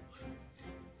people.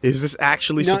 Is this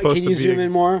actually supposed to be... Can you zoom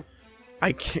in more?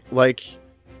 I can't, like...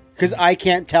 Because I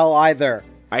can't tell either.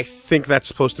 I think that's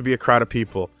supposed to be a crowd of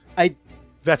people.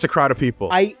 That's a crowd of people.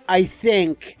 I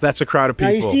think... That's a crowd of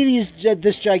people. Now, you see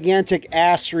this gigantic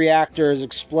ass reactors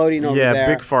exploding over there. Yeah,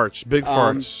 big farts. Big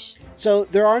farts. So,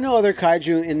 there are no other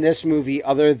kaiju in this movie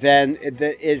other than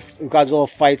if Godzilla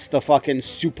fights the fucking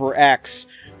Super X,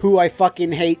 who I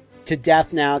fucking hate to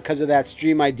death now because of that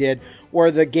stream I did, where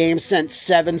the game sent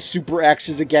 7 Super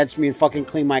X's against me and fucking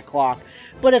cleaned my clock.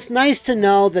 But it's nice to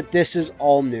know that this is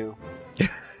all new.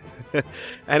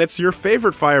 And it's your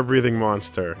favorite fire-breathing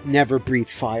monster. Never breathe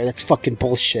fire. That's fucking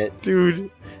bullshit. Dude,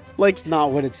 like... It's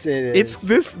not what it is. It's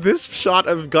this shot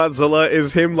of Godzilla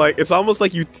is him, like... It's almost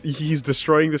like he's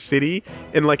destroying the city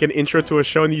in, like, an intro to a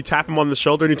show, and you tap him on the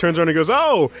shoulder, and he turns around and goes,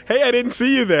 "Oh, hey, I didn't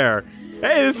see you there.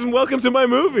 Hey, this is welcome to my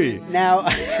movie." Now,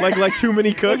 like Too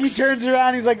Many Cooks. He turns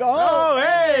around, he's like, "Oh,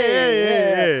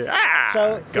 hey. Ah,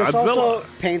 so Godzilla. This also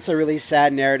paints a really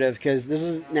sad narrative because this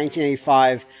is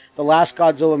 1985. The last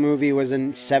Godzilla movie was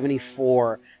in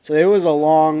 74, so it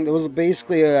was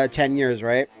basically 10 years,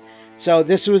 right? So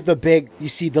this was the big. You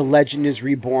see, the legend is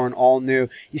reborn, all new.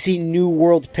 You see New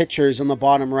World Pictures on the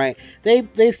bottom right.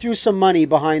 They threw some money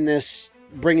behind this,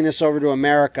 bringing this over to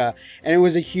America, and it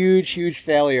was a huge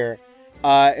failure.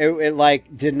 It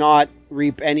like did not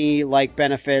reap any like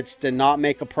benefits, did not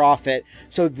make a profit.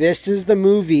 So this is the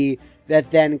movie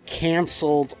that then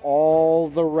canceled all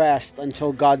the rest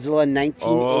until Godzilla 1998.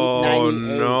 Oh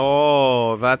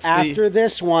no, that's after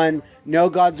this one. No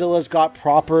Godzilla's got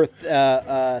proper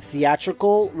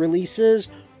theatrical releases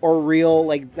or real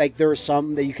like there are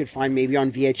some that you could find maybe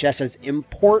on VHS as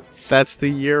imports. That's the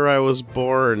year I was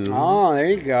born. Oh, there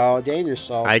you go. Dang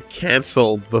yourself. I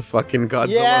canceled the fucking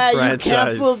Godzilla franchise. You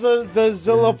canceled the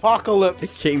Zillapocalypse.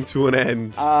 It came to an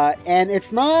end. And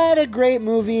it's not a great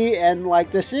movie, and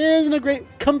like this isn't a great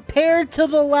compared to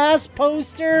the last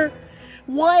poster.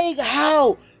 Why?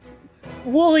 How?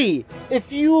 Woolie,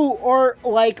 if you are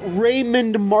like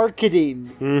Raymond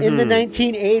Marketing in the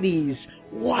 1980s,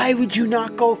 why would you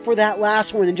not go for that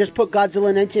last one and just put Godzilla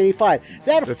in 1985?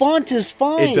 That font is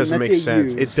fine. It doesn't make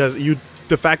sense. It does.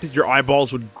 The fact that your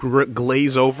eyeballs would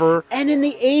glaze over. And in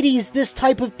the 80s, this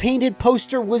type of painted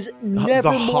poster was never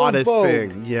the more hottest vogue.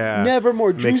 thing. Yeah, never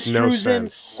more. Makes Drew no Struzan,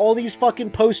 sense. all these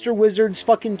fucking poster wizards,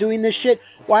 fucking doing this shit.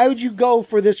 Why would you go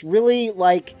for this really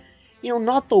like?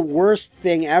 Not the worst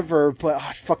thing ever, but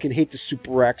I fucking hate the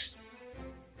Super X.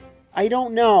 I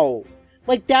don't know.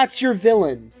 Like, that's your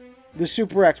villain. The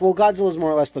Super X. Well, Godzilla's more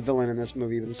or less the villain in this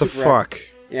movie. But the Super fuck?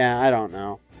 X, yeah, I don't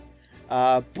know.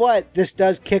 But this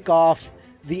does kick off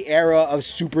the era of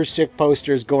super sick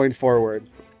posters going forward.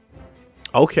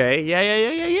 Okay,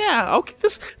 yeah. Okay,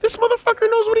 this motherfucker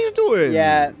knows what he's doing.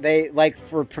 Yeah, they, like,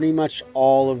 for pretty much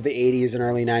all of the 80s and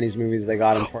early 90s movies, they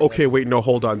got him for Okay, this. wait, no,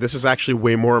 hold on. This is actually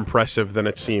way more impressive than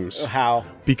it seems. How?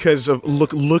 Because of,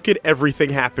 look at everything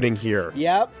happening here.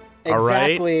 Yep,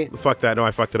 exactly. All right? Fuck that, no,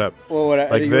 I fucked it up. Well,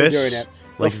 like this, doing it.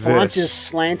 like the font this. is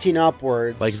slanting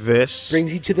upwards. Like this.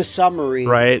 Brings you to the submarine.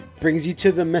 Right. Brings you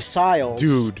to the missiles.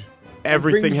 Dude.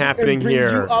 Everything happening here.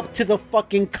 Brings you up to the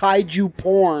fucking kaiju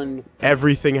porn.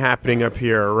 Everything happening up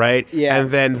here, right? Yeah.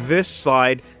 And then this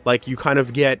slide, like, you kind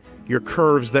of get your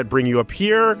curves that bring you up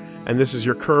here, and this is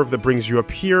your curve that brings you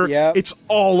up here. Yep. It's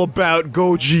all about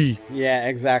Goji. Yeah,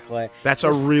 exactly. That's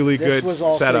a really good setup. This was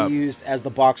also used as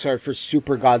the box art for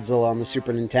Super Godzilla on the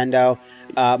Super Nintendo.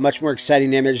 Much more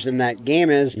exciting image than that game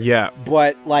is. Yeah.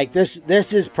 But, like, this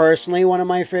is personally one of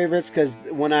my favorites, because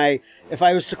if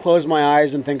I was to close my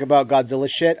eyes and think about Godzilla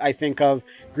shit, I think of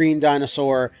Green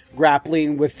Dinosaur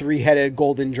grappling with three-headed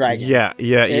golden dragon. Yeah.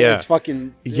 It's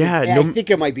fucking... Yeah. I think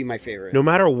it might be my favorite. No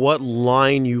matter what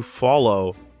line you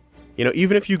follow,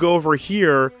 even if you go over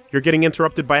here, you're getting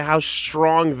interrupted by how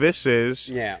strong this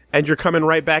is. Yeah. And you're coming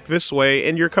right back this way,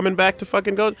 and you're coming back to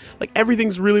fucking go... Like,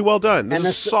 everything's really well done. This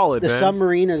is solid, man. The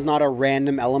submarine is not a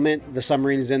random element. The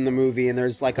submarine is in the movie, and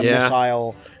there's, like, a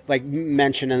missile... like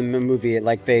mentioned in the movie,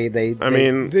 like they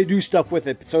do stuff with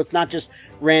it, so it's not just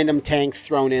random tanks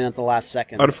thrown in at the last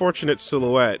second. Unfortunate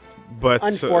silhouette, but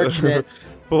unfortunate,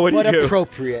 but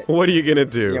appropriate. What are you gonna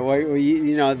do? Yeah,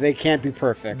 well, they can't be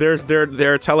perfect.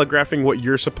 They're telegraphing what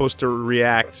you're supposed to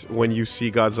react when you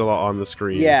see Godzilla on the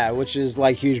screen. Yeah, which is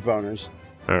like huge boners.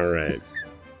 All right.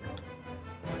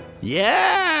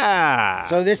 Yeah!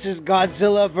 So this is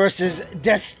Godzilla versus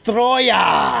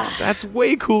Destroyer! That's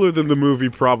way cooler than the movie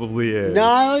probably is.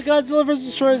 No, Godzilla versus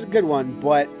Destroyer is a good one,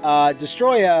 but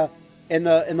Destroyer in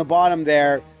the bottom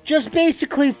there, just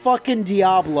basically fucking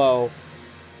Diablo.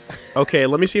 Okay,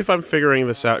 let me see if I'm figuring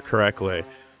this out correctly.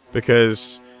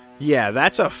 Because, yeah,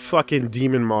 that's a fucking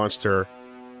demon monster.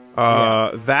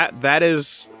 That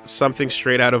is something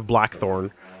straight out of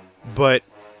Blackthorn. But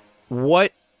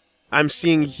what I'm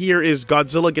seeing here is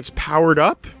Godzilla gets powered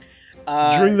up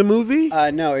during the movie?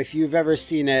 No, if you've ever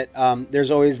seen it,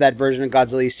 there's always that version of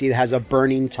Godzilla you see that has a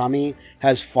burning tummy,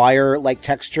 has fire-like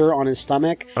texture on his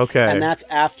stomach. Okay. And that's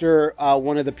after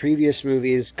one of the previous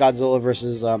movies, Godzilla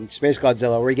versus Space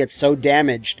Godzilla, where he gets so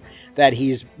damaged that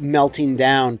he's melting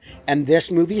down. And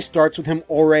this movie starts with him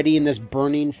already in this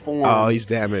burning form. Oh, he's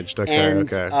damaged. Okay,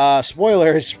 and,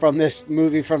 spoilers from this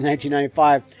movie from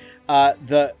 1995,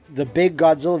 the big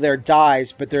Godzilla there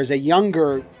dies, but there's a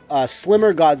younger,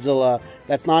 slimmer Godzilla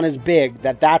that's not as big.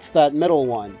 That's that middle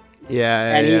one.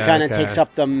 Yeah, and he kind of takes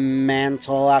up the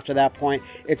mantle after that point.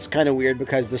 It's kind of weird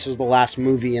because this was the last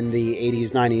movie in the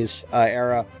 80s, 90s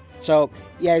era. So,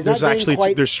 yeah, he's there's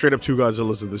actually there's straight up two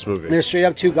Godzillas in this movie. There's straight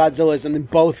up two Godzillas, and then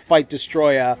both fight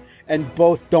Destroyer, and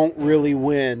both don't really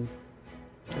win.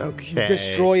 Okay.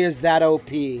 Destroy is that OP.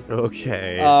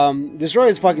 Okay. Destroy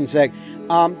is fucking sick.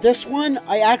 This one,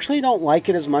 I actually don't like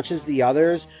it as much as the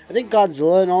others. I think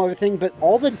Godzilla and all everything, but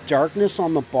all the darkness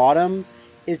on the bottom,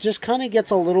 it just kind of gets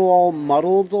a little all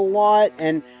muddled a lot,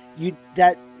 and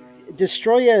that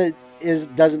Destroyer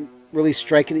doesn't really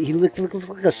strike it. He looks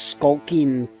like a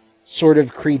skulking sort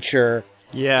of creature.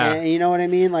 Yeah. And you know what I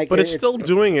mean? Like, but it's still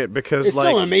doing it because it's like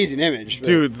still an amazing image,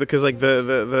 dude. Because like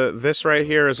the this right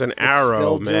here is an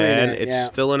arrow, man. It's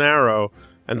still an arrow,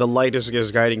 and the light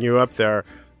is guiding you up there.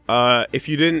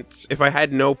 If I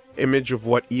had no image of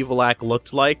what Evil Act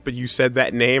looked like, but you said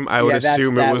that name, I would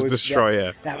assume it was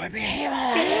Destroyer. That would be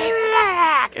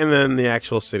and then the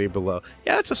actual city below.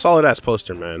 Yeah, that's a solid ass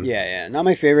poster, man. Yeah, not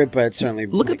my favorite, but certainly.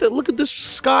 Look at this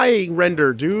sky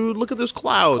render, dude. Look at those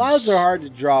clouds. Clouds are hard to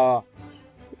draw.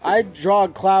 I draw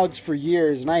clouds for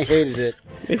years, and I hated it.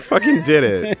 They fucking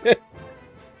did it.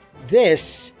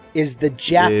 This is the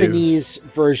Japanese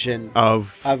version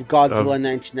of Godzilla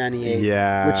 1998.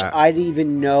 Yeah. Which I didn't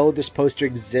even know this poster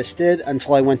existed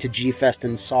until I went to G-Fest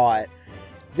and saw it.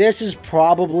 This is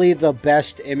probably the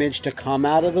best image to come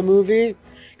out of the movie.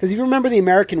 Because if you remember the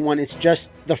American one, it's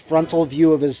just the frontal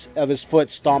view of his foot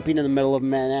stomping in the middle of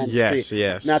Manhattan Street.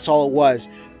 Yes. And that's all it was.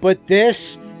 But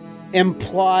this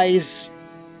implies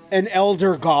an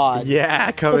elder god.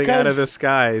 Yeah, coming out of the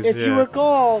skies. If you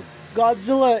recall,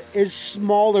 Godzilla is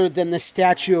smaller than the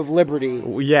Statue of Liberty.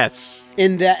 Yes.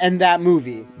 In that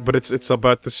movie. But it's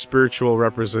about the spiritual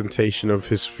representation of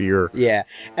his fear. Yeah.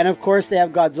 And of course they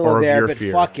have Godzilla there, but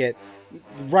fuck it.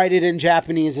 Write it in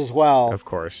Japanese as well. Of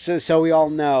course. So we all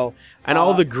know. And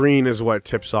all the green is what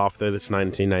tips off that it's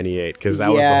 1998, because that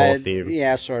was the whole theme.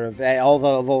 Yeah, sort of. All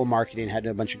the marketing had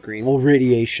a bunch of green. Well,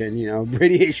 radiation,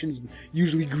 radiation's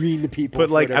usually green to people. But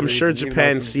like, I'm sure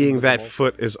Japan seeing that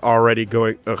foot is already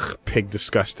going, ugh, pig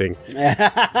disgusting.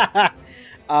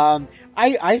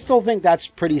 I still think that's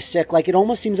pretty sick. Like, it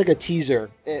almost seems like a teaser,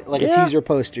 a teaser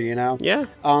poster, Yeah.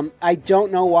 I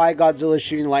don't know why Godzilla's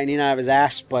shooting lightning out of his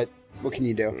ass, but what can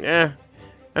you do? Yeah.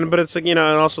 But it's like, and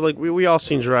also like we all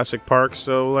seen Jurassic Park,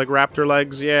 so like raptor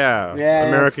legs, yeah.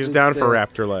 America's down for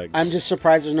raptor legs. I'm just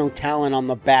surprised there's no talon on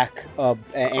the back of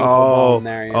ankle bone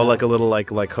there. Like a little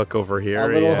like hook over here. A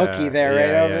little hooky there,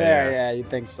 right over there. Yeah, you'd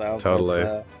think so. Totally.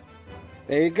 But,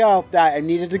 there you go. I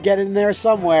needed to get in there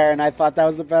somewhere, and I thought that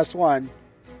was the best one.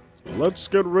 Let's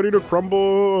get ready to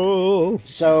crumble.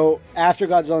 So, after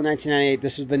Godzilla 1998,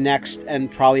 this was the next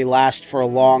and probably last for a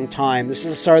long time. This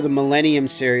is the start of the Millennium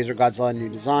series, or Godzilla New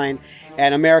Design,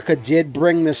 and America did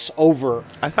bring this over.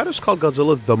 I thought it was called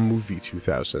Godzilla the Movie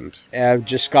 2000.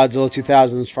 Just Godzilla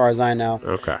 2000 as far as I know.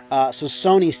 Okay. So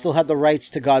Sony still had the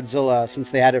rights to Godzilla since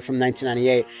they had it from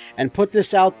 1998, and put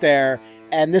this out there,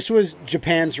 and this was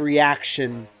Japan's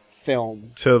reaction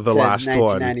film to the last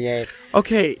 1998. one.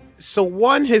 Okay. So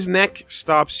his neck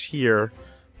stops here,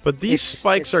 but these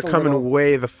spikes are coming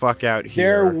way the fuck out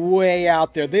here. They're way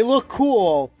out there. They look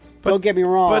cool. Don't get me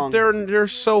wrong. But they're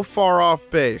so far off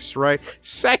base, right?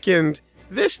 Second,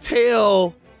 this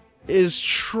tail is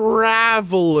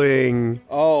traveling.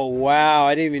 Oh wow,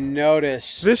 I didn't even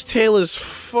notice. This tail is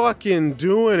fucking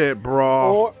doing it,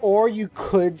 bro. Or you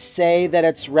could say that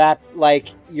it's wrapped, like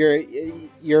your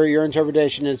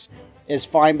interpretation is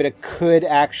fine, but it could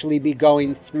actually be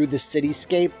going through the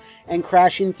cityscape and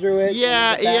crashing through it.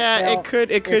 Yeah, it could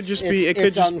just be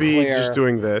just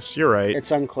doing this. You're right.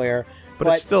 It's unclear, but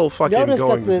it's still fucking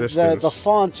going the distance. The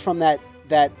fonts from that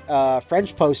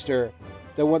French poster,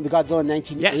 the Godzilla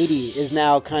 1980, is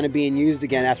now kind of being used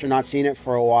again after not seeing it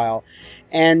for a while,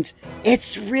 and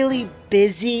it's really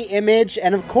busy image,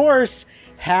 and of course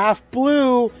half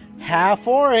blue, half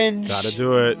orange. Gotta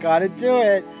do it. Gotta do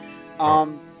it.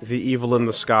 The evil in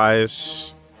the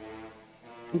skies.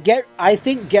 I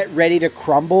think Get Ready to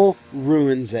Crumble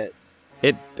ruins it.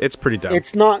 It's pretty dumb.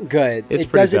 It's not good.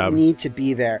 It doesn't need to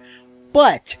be there.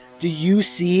 But do you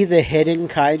see the hidden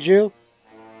kaiju?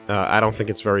 I don't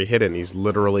think it's very hidden. He's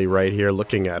literally right here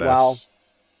looking at us. Well,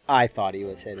 I thought he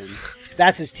was hidden.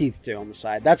 That's his teeth too on the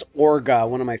side. That's Orga,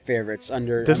 one of my favorites.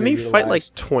 Doesn't he fight like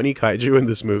 20 kaiju in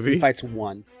this movie? He fights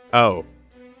one. Oh.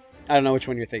 I don't know which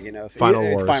one you're thinking of. Final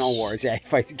Wars. Final Wars, yeah.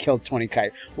 He kills 20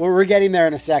 kaiju. Well, we're getting there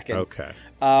in a second. Okay.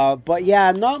 But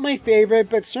yeah, not my favorite,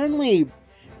 but certainly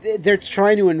they're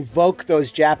trying to invoke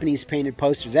those Japanese painted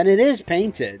posters, and it is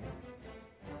painted.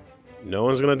 No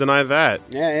one's going to deny that.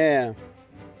 Yeah.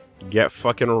 Get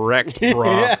fucking wrecked,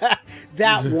 bro.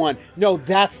 That one. No,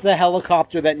 that's the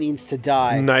helicopter that needs to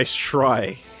die. Nice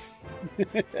try.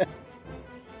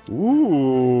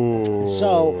 Ooh.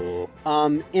 So,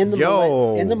 in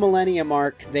the Millennium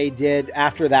arc, they did,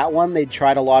 after that one, they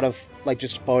tried a lot of, like,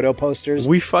 just photo posters.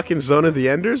 We fucking Zone of the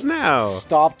Enders now.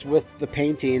 Stopped with the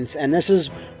paintings, and this is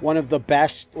one of the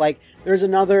best, like, there's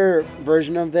another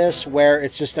version of this where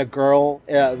it's just a girl,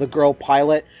 the girl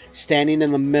pilot, standing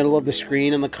in the middle of the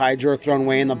screen and the kaiju are thrown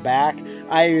way in the back.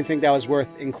 I didn't even think that was worth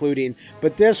including.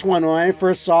 But this one, when I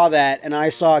first saw that, and I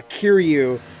saw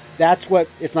Kiryu, that's what,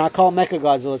 it's not called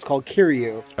Mechagodzilla, it's called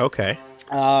Kiryu. Okay.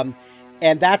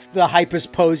 And that's the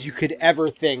hypest pose you could ever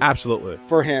think. Absolutely.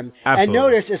 For him. Absolutely. And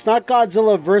notice, it's not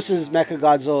Godzilla versus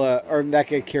Mechagodzilla or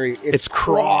Mecha Kiryu. It's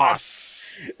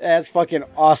Cross. That's fucking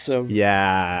awesome.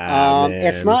 Yeah.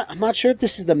 It's not. I'm not sure if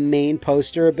this is the main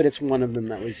poster, but it's one of them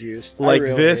that was used.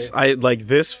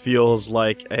 This feels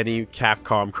like any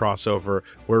Capcom crossover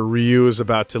where Ryu is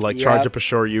about to like charge up a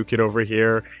Shoryuken over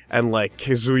here, and like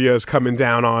Kazuya is coming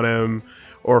down on him,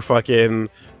 or fucking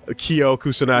Kyo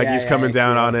Kusanagi's coming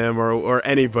down on him, or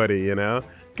anybody, you know?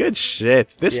 Good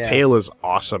shit. This tale is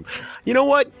awesome. You know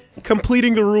what?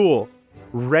 Completing the rule.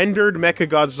 Rendered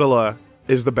Mechagodzilla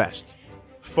is the best.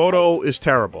 Photo is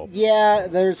terrible. Yeah,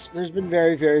 there's been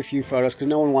very, very few photos because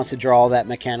no one wants to draw all that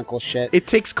mechanical shit. It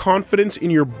takes confidence in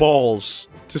your balls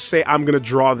to say, I'm going to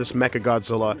draw this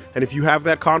Mechagodzilla. And if you have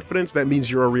that confidence, that means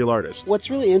you're a real artist. What's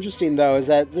really interesting, though, is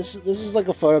that this is like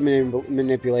a photo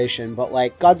manipulation, but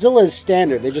like Godzilla is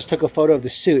standard. They just took a photo of the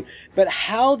suit. But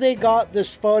how they got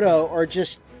this photo or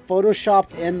just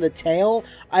photoshopped in the tail,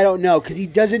 I don't know, because he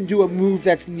doesn't do a move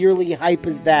that's nearly hype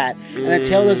as that, and the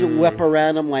tail doesn't whip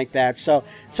around him like that. So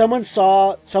someone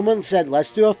said,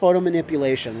 let's do a photo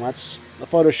manipulation, let's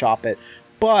Photoshop it,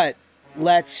 but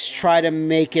let's try to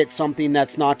make it something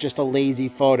that's not just a lazy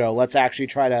photo. Let's actually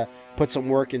try to put some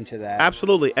work into that.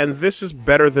 Absolutely, and this is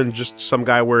better than just some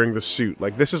guy wearing the suit.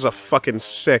 Like, this is a fucking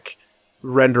sick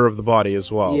render of the body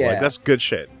as well. Like, that's good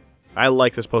shit. I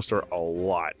like this poster a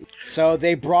lot. So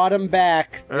they brought him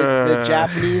back, the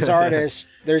Japanese artist.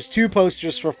 There's 2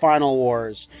 posters for Final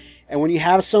Wars. And when you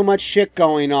have so much shit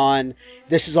going on,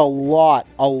 this is a lot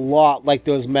like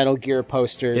those Metal Gear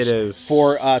posters. It is.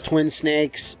 For Twin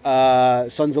Snakes,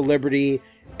 Sons of Liberty,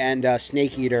 and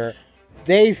Snake Eater.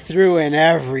 They threw in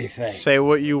everything. Say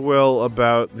what you will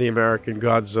about the American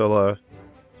Godzilla.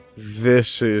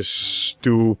 This is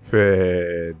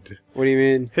stupid. What do you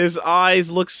mean? His eyes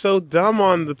look so dumb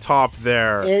on the top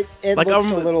there. It like,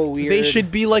 looks a little weird. They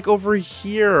should be like over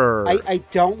here. I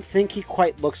don't think he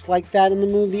quite looks like that in the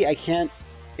movie. I can't.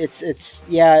 It's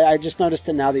yeah. I just noticed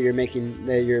it now that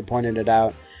you're pointing it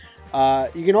out.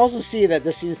 You can also see that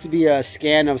this seems to be a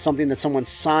scan of something that someone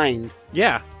signed.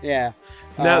 Yeah. Yeah.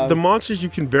 Now the monsters you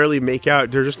can barely make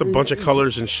out. They're just a bunch of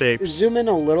colors and shapes. Zoom in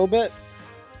a little bit.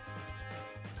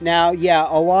 Now, yeah,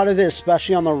 a lot of it,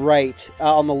 especially on the left,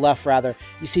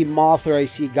 you see Mothra, you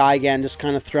see Gigan just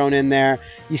kind of thrown in there.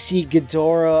 You see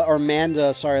Ghidorah, or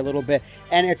Manda, sorry, a little bit.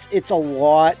 And it's a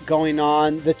lot going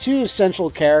on. The 2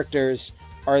 central characters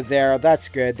are there. That's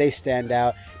good. They stand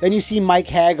out. Then you see Mike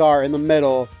Hagar in the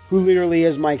middle, who literally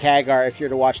is Mike Hagar if you're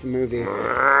to watch the movie.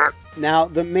 Now,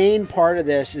 the main part of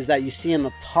this is that you see in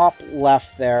the top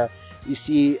left there, you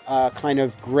see kind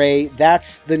of gray.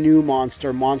 That's the new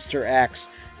monster, Monster X,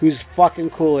 who's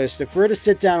fucking coolest. If we were to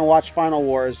sit down and watch Final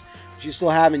Wars, which you still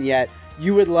haven't yet,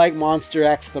 you would like Monster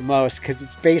X the most, because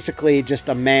it's basically just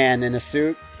a man in a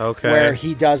suit. Okay. Where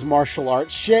he does martial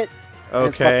arts shit. Okay.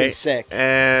 It's fucking sick.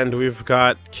 And we've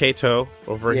got Kato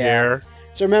over here.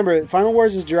 So remember, Final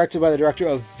Wars is directed by the director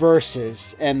of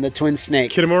Versus and the Twin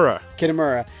Snakes.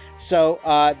 Kitamura. So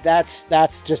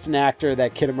that's just an actor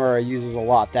that Kitamura uses a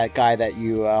lot. That guy that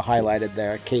you highlighted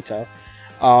there, Kato.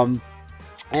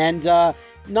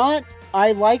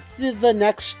 I like the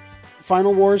next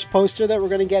Final Wars poster that we're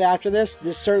going to get after this.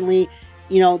 This certainly,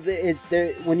 you know,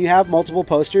 when you have multiple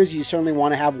posters, you certainly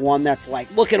want to have one that's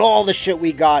like, look at all the shit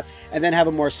we got, and then have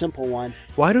a more simple one.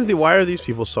 Why are these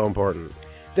people so important?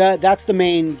 That's the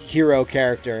main hero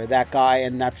character, that guy,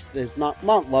 and that's not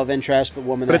love interest, but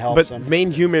woman that helps him. But main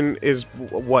human is,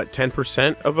 what,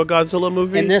 10% of a Godzilla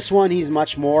movie? In this one, he's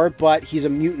much more, but he's a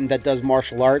mutant that does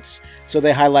martial arts, so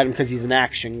they highlight him because he's an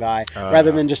action guy,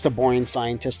 rather than just a boring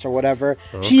scientist or whatever.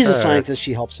 Okay. She's a scientist,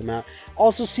 she helps him out.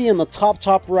 Also see in the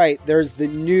top right, there's the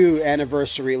new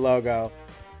anniversary logo,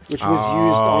 which was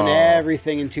used on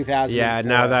everything in 2004. Yeah,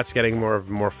 now that's getting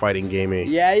more fighting gamey.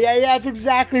 Yeah, it's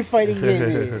exactly fighting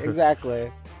gamey.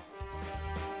 Exactly.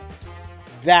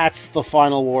 That's the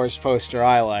Final Wars poster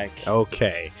I like.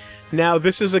 Okay. Now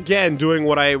this is again doing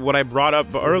what I brought up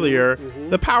earlier,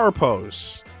 the power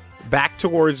pose. Back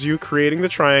towards you, creating the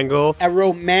triangle. A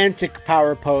romantic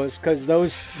power pose, because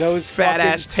those fat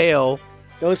ass tail.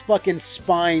 Those fucking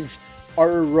spines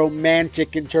are a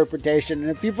romantic interpretation, and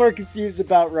if people are confused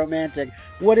about romantic,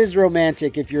 what is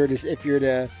romantic? If you're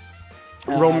to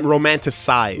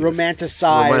romanticize, which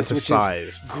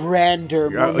is grander,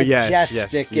 more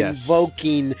majestic,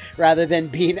 invoking, rather than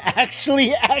being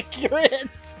actually accurate.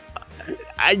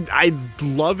 I'd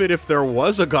love it if there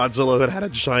was a Godzilla that had a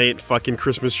giant fucking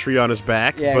Christmas tree on his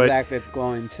back. Yeah, but exactly. It's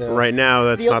glowing too. Right now,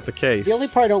 that's not the case. The only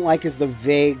part I don't like is the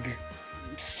vague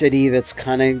city that's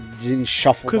kind of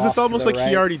shuffled. Because it's almost like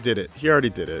he already did it. He already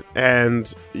did it.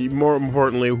 And more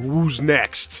importantly, who's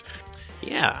next?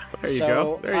 Yeah, there you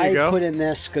go. There you go. I put in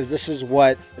this because this is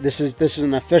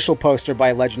an official poster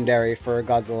by Legendary for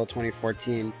Godzilla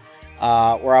 2014.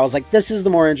 Where I was like, this is the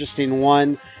more interesting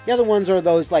one. The other ones are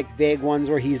those like vague ones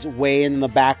where he's way in the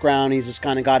background. He's just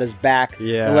kind of got his back,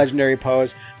 the Legendary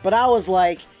pose. But I was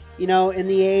like, you know, in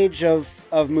the age of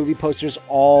movie posters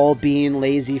all being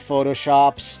lazy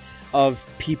photoshops of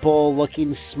people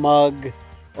looking smug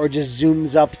or just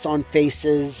zooms ups on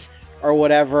faces or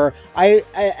whatever, I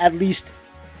at least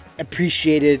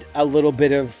appreciated a little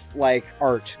bit of like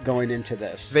art going into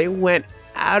this. They went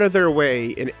out of their way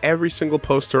in every single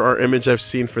poster or image I've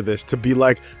seen for this to be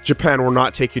like, Japan, we're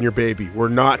not taking your baby. We're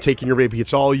not taking your baby.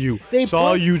 It's all you. It's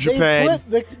all you, Japan.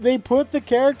 They put the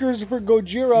characters for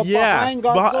Gojira behind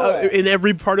Godzilla. In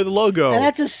every part of the logo. And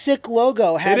that's a sick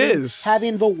logo. It is.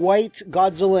 Having the white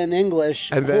Godzilla in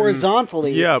English and then,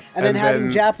 horizontally. Yep. And then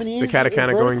having Japanese. The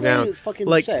katakana going down.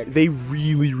 Like, sick. They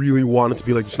really, really wanted to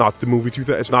be like, it's not the movie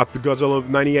 2000. It's not the Godzilla of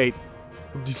 98.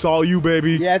 It's all you,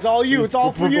 baby. Yeah, it's all you. It's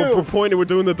all for you. We're pointing. We're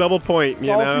doing the double point. It's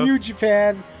all for you,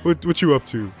 Japan. What you up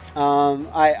to?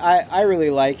 I really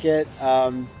like it.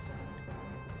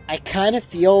 I kind of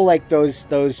feel like those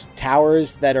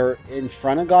towers that are in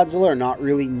front of Godzilla are not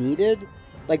really needed.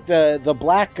 Like the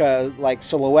black like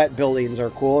silhouette buildings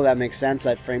are cool. That makes sense.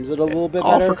 That frames it a little bit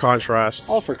better. All for contrast.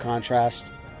 All for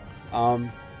contrast.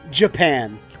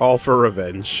 Japan. All for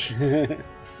revenge.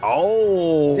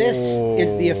 Oh, this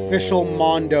is the official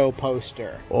Mondo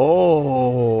poster.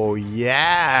 Oh,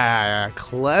 yeah.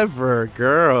 Clever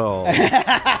girl.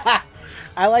 I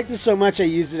like this so much I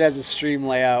used it as a stream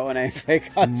layout when I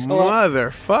pick Godzilla.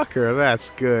 Motherfucker,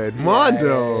 that's good.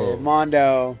 Mondo. Yeah,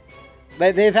 Mondo.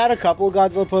 They've had a couple of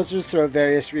Godzilla posters throughout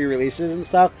various re-releases and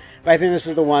stuff, but I think this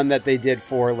is the one that they did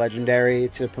for Legendary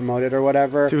to promote it or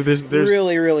whatever. Dude, there's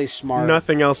really, really smart.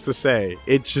 Nothing else to say.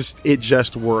 It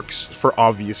just works for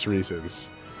obvious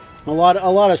reasons. A lot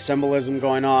of symbolism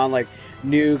going on, like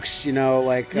nukes, you know,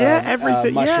 like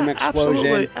everything, mushroom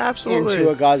explosion absolutely. into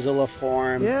a Godzilla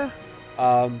form.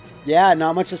 Yeah.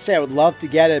 Not much to say. I would love to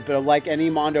get it, but like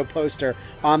any Mondo poster,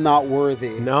 I'm not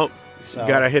worthy. Nope. So.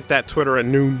 Gotta hit that Twitter at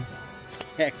noon.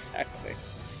 Exactly.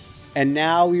 And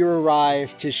now we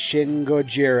arrive to Shin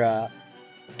Gojira.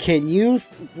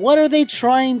 What are they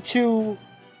trying to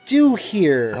do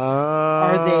here?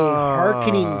 Are they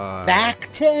hearkening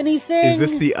back to anything? Is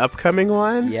this the upcoming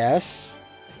one? Yes.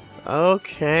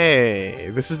 Okay.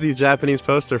 This is the Japanese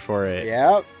poster for it.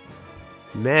 Yep.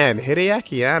 Man,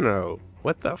 Hideaki Anno.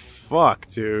 What the fuck,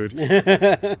 dude?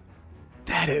 That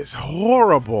is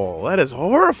horrible. That is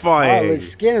horrifying. Oh,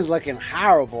 his skin is looking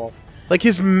horrible. Like,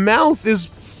 his mouth is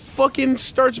fucking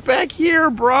starts back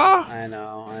here, brah. I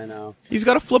know. He's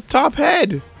got a flip-top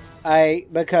head.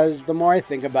 Because the more I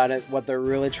think about it, what they're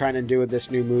really trying to do with this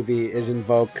new movie is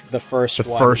invoke the first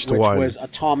one, which was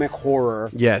atomic horror.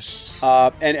 Yes.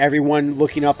 And everyone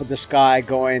looking up at the sky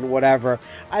going, whatever.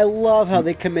 I love how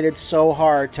they committed so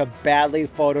hard to badly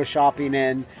photoshopping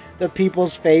in the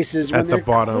people's faces when they're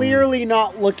clearly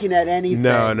not looking at anything.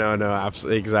 No,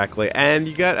 absolutely, exactly. And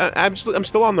you got, I'm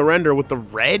still on the render with the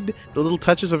red, the little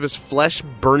touches of his flesh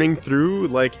burning through,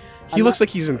 like, he looks like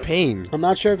he's in pain. I'm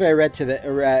not sure if I read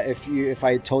if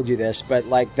I told you this, but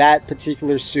like that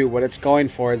particular suit, what it's going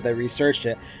for is they researched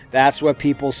it. That's what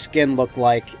people's skin looked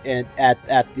like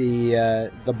at the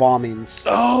bombings.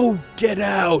 Oh, get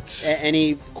out!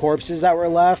 Any corpses that were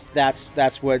left,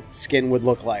 that's what skin would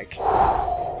look like.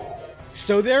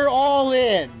 So they're all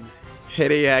in.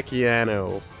 Hideaki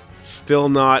Anno, still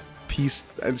not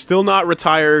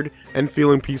retired and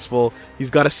feeling peaceful. He's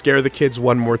got to scare the kids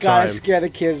one more time.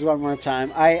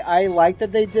 I like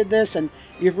that they did this, and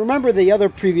if you remember the other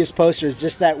previous posters,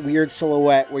 just that weird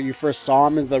silhouette where you first saw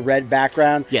him as the red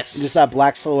background. Yes. And just that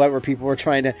black silhouette where people were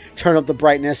trying to turn up the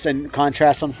brightness and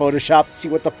contrast on Photoshop to see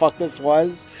what the fuck this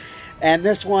was. And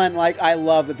this one, like, I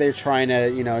love that they're trying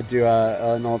to, you know, do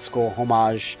an old school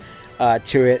homage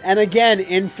to it. And again,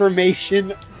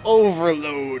 information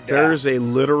overload. There's a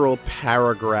literal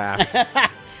paragraph.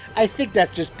 I think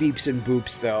that's just beeps and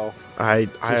boops, though.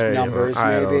 Just numbers,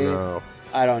 maybe.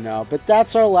 I don't know. But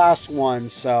that's our last one.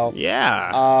 So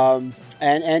yeah.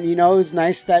 And you know, it's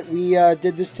nice that we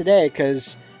did this today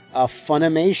because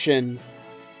Funimation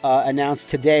announced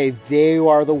today they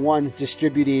are the ones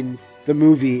distributing the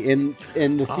movie in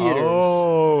the theaters.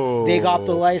 Oh. They got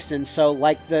the license. So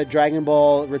like the Dragon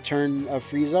Ball Return of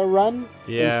Frieza run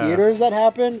in theaters that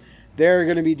happened, they're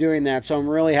going to be doing that. So I'm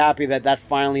really happy that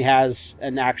finally has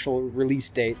an actual release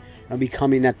date. It'll be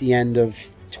coming at the end of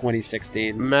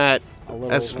 2016. Matt,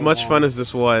 as much fun as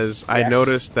this was, I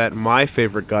noticed that my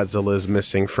favorite Godzilla is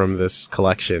missing from this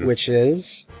collection. Which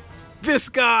is? This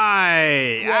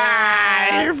guy!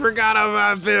 Yeah. I forgot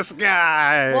about this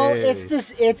guy! Well,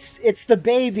 it's the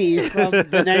baby from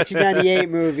the 1998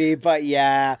 movie, but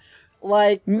yeah.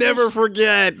 Like, never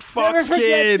forget Fox Kids. Never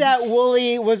forget that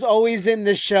Woolie was always in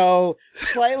the show,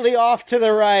 slightly off to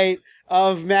the right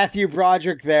of Matthew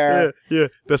Broderick there. Yeah,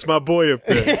 that's my boy up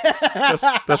there.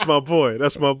 that's my boy.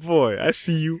 That's my boy. I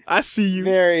see you.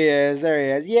 There he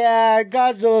is. Yeah,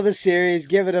 Godzilla the series,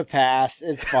 give it a pass.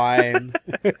 It's fine.